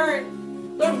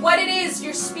discern, Lord, what it is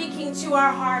you're speaking to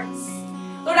our hearts.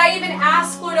 Lord, I even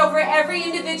ask, Lord, over every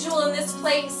individual in this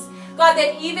place, God,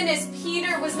 that even as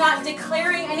Peter was not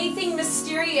declaring anything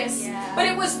mysterious, but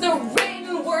it was the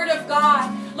written word of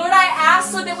God. Lord, I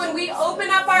ask, Lord, that when we open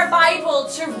up our Bible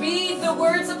to read the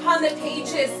words upon the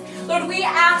pages, Lord, we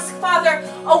ask, Father,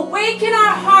 awaken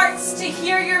our hearts to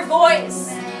hear your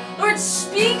voice. Lord,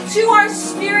 speak to our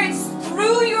spirits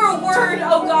through your word,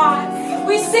 oh God.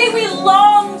 We say we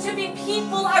long to be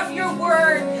people of your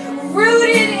word,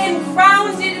 rooted and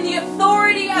grounded in the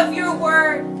authority of your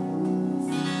word.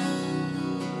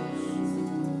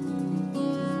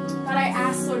 God, I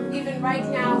ask, Lord, even right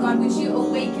now, God, would you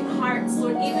awaken hearts,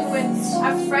 Lord, even with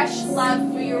a fresh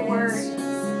love for your word.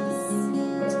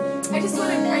 I just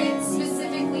want to pray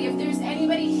specifically, if there's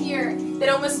anybody here that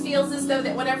almost feels as though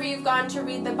that whenever you've gone to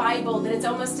read the Bible, that it's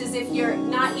almost as if you're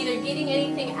not either getting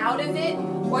anything out of it,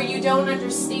 or you don't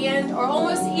understand, or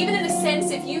almost even in a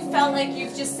sense, if you felt like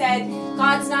you've just said,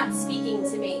 God's not speaking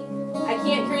to me, I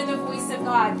can't hear the voice of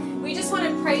God. We just want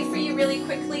to pray for you really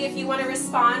quickly. If you want to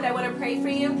respond, I want to pray for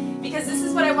you, because this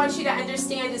is what I want you to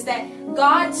understand, is that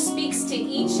God speaks to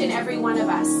each and every one of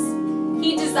us.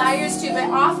 He desires to, but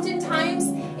oftentimes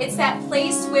it's that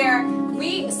place where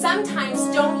we sometimes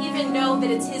don't even know that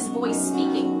it's His voice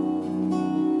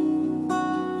speaking.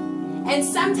 And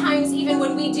sometimes even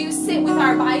when we do sit with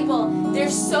our Bible,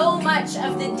 there's so much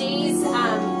of the day's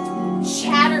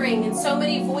chattering and so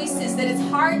many voices that it's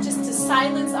hard just to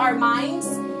silence our minds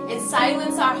and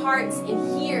silence our hearts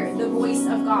and hear the voice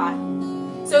of God.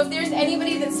 So if there's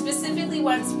anybody that specifically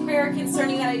wants prayer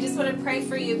concerning that, I just want to pray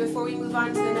for you before we move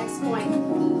on to the next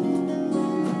point.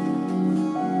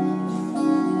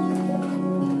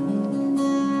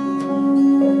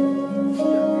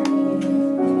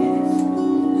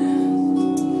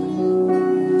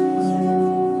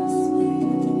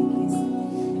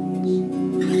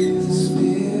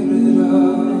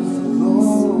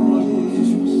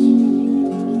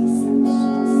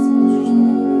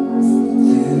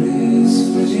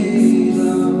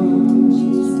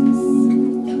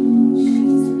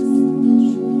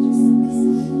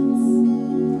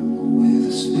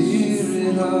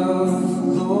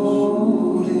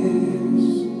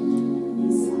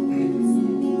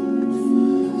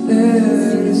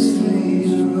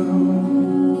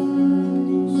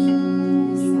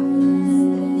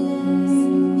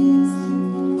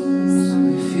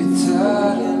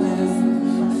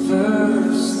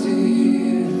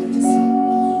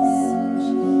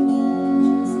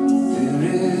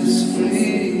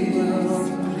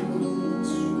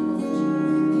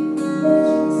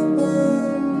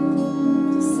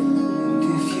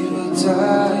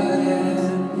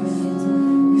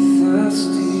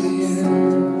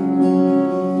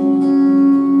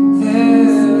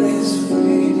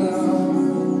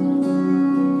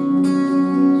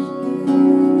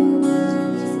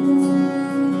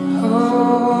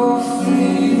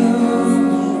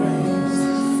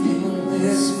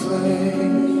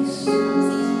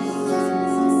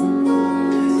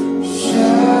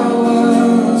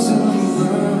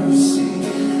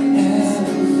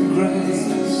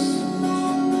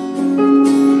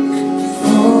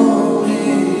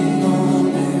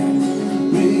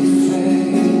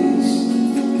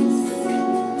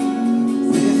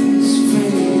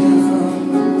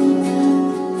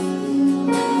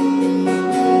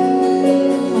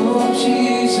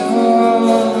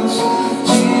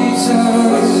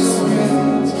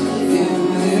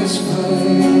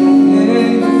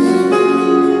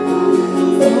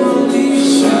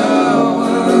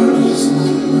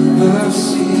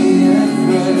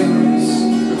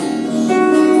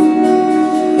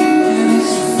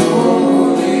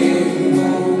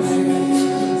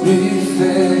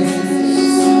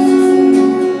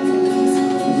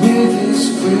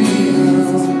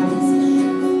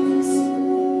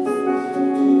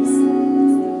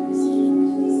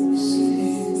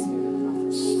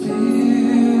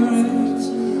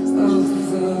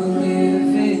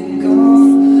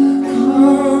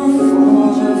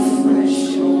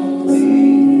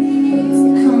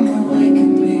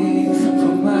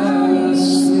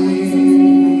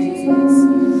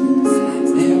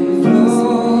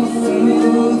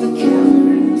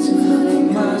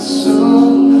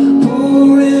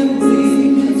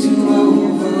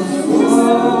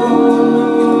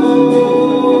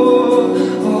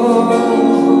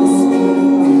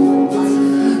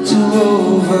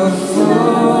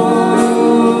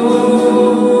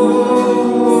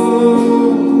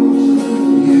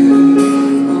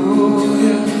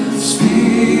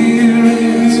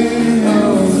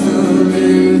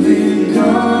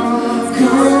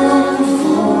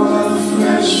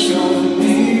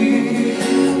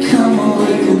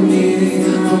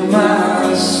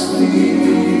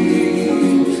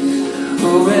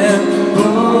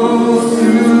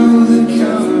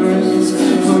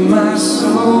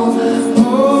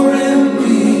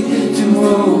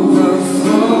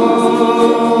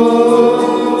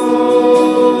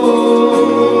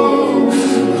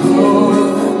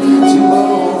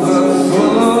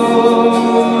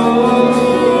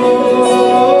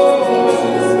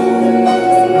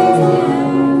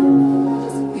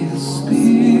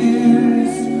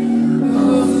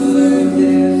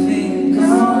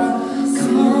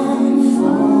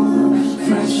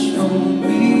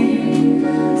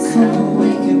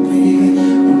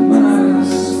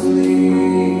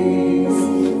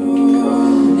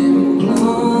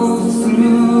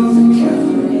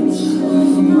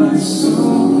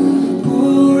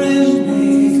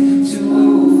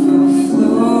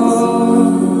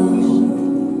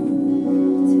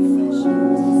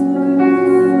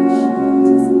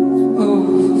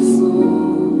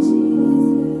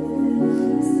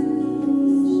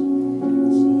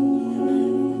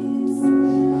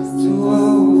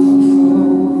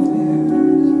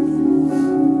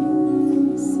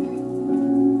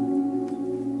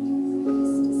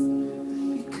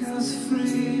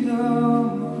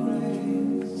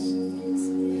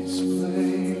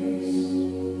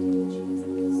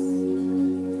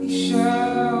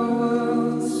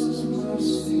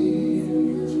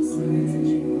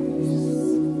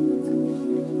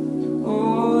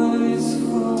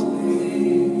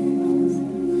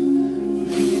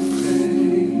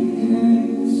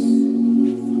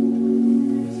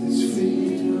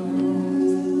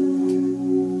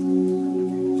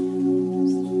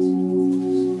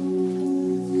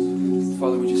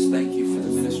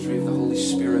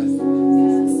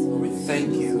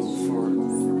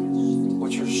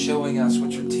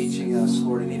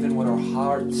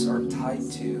 hearts are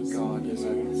tied to, God, as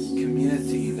a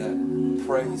community that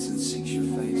prays and seeks your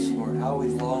face, Lord. How we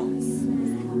long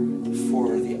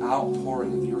for the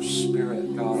outpouring of your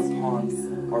Spirit, God,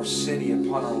 upon our city,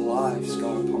 upon our lives,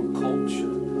 God, upon culture.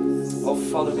 Oh,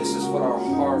 Father, this is what our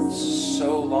hearts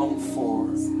so long for.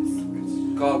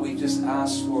 God, we just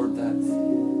ask, Lord,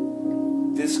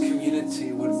 that this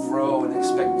community would grow in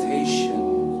expectation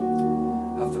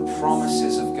of the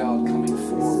promises of God coming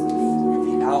forward,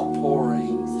 the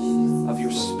outpouring of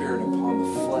your Spirit upon the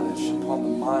flesh, upon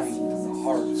the mind and the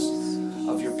hearts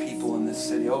of your people in this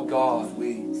city. Oh God,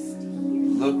 we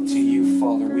look to you,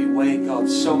 Father. We wait, God.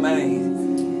 So many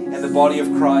in the body of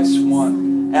Christ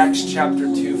want Acts chapter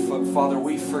 2. Father,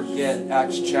 we forget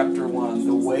Acts chapter 1,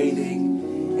 the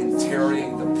waiting and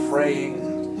tarrying, the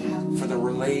praying for the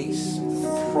release,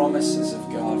 the promises of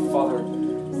God. Father,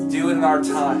 do it in our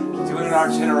time. Do it in our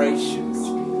generation.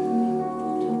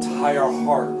 Tie our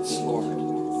hearts, Lord.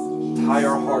 Tie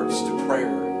our hearts to prayer,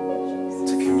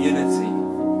 to community,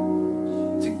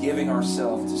 to giving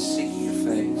ourselves, to seeking your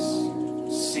face,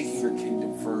 seeking your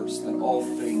kingdom first, that all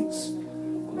things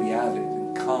will be added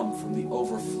and come from the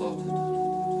overflow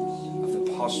of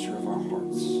the posture of our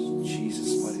hearts. In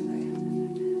Jesus' mighty name.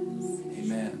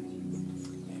 Amen.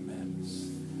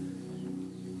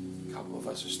 Of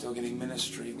us are still getting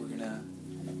ministry. We're going to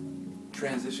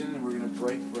transition and we're going to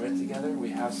break bread together. We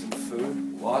have some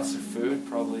food, lots of food.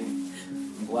 Probably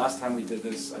the last time we did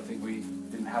this, I think we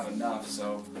didn't have enough.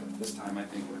 So this time I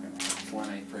think we're going to have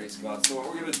plenty. Praise God. So what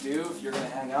we're going to do, if you're going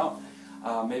to hang out,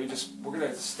 we're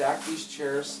going to stack these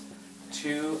chairs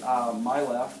to my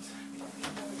left.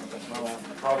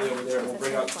 Probably over there. We'll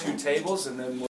bring out 2 tables and then we'll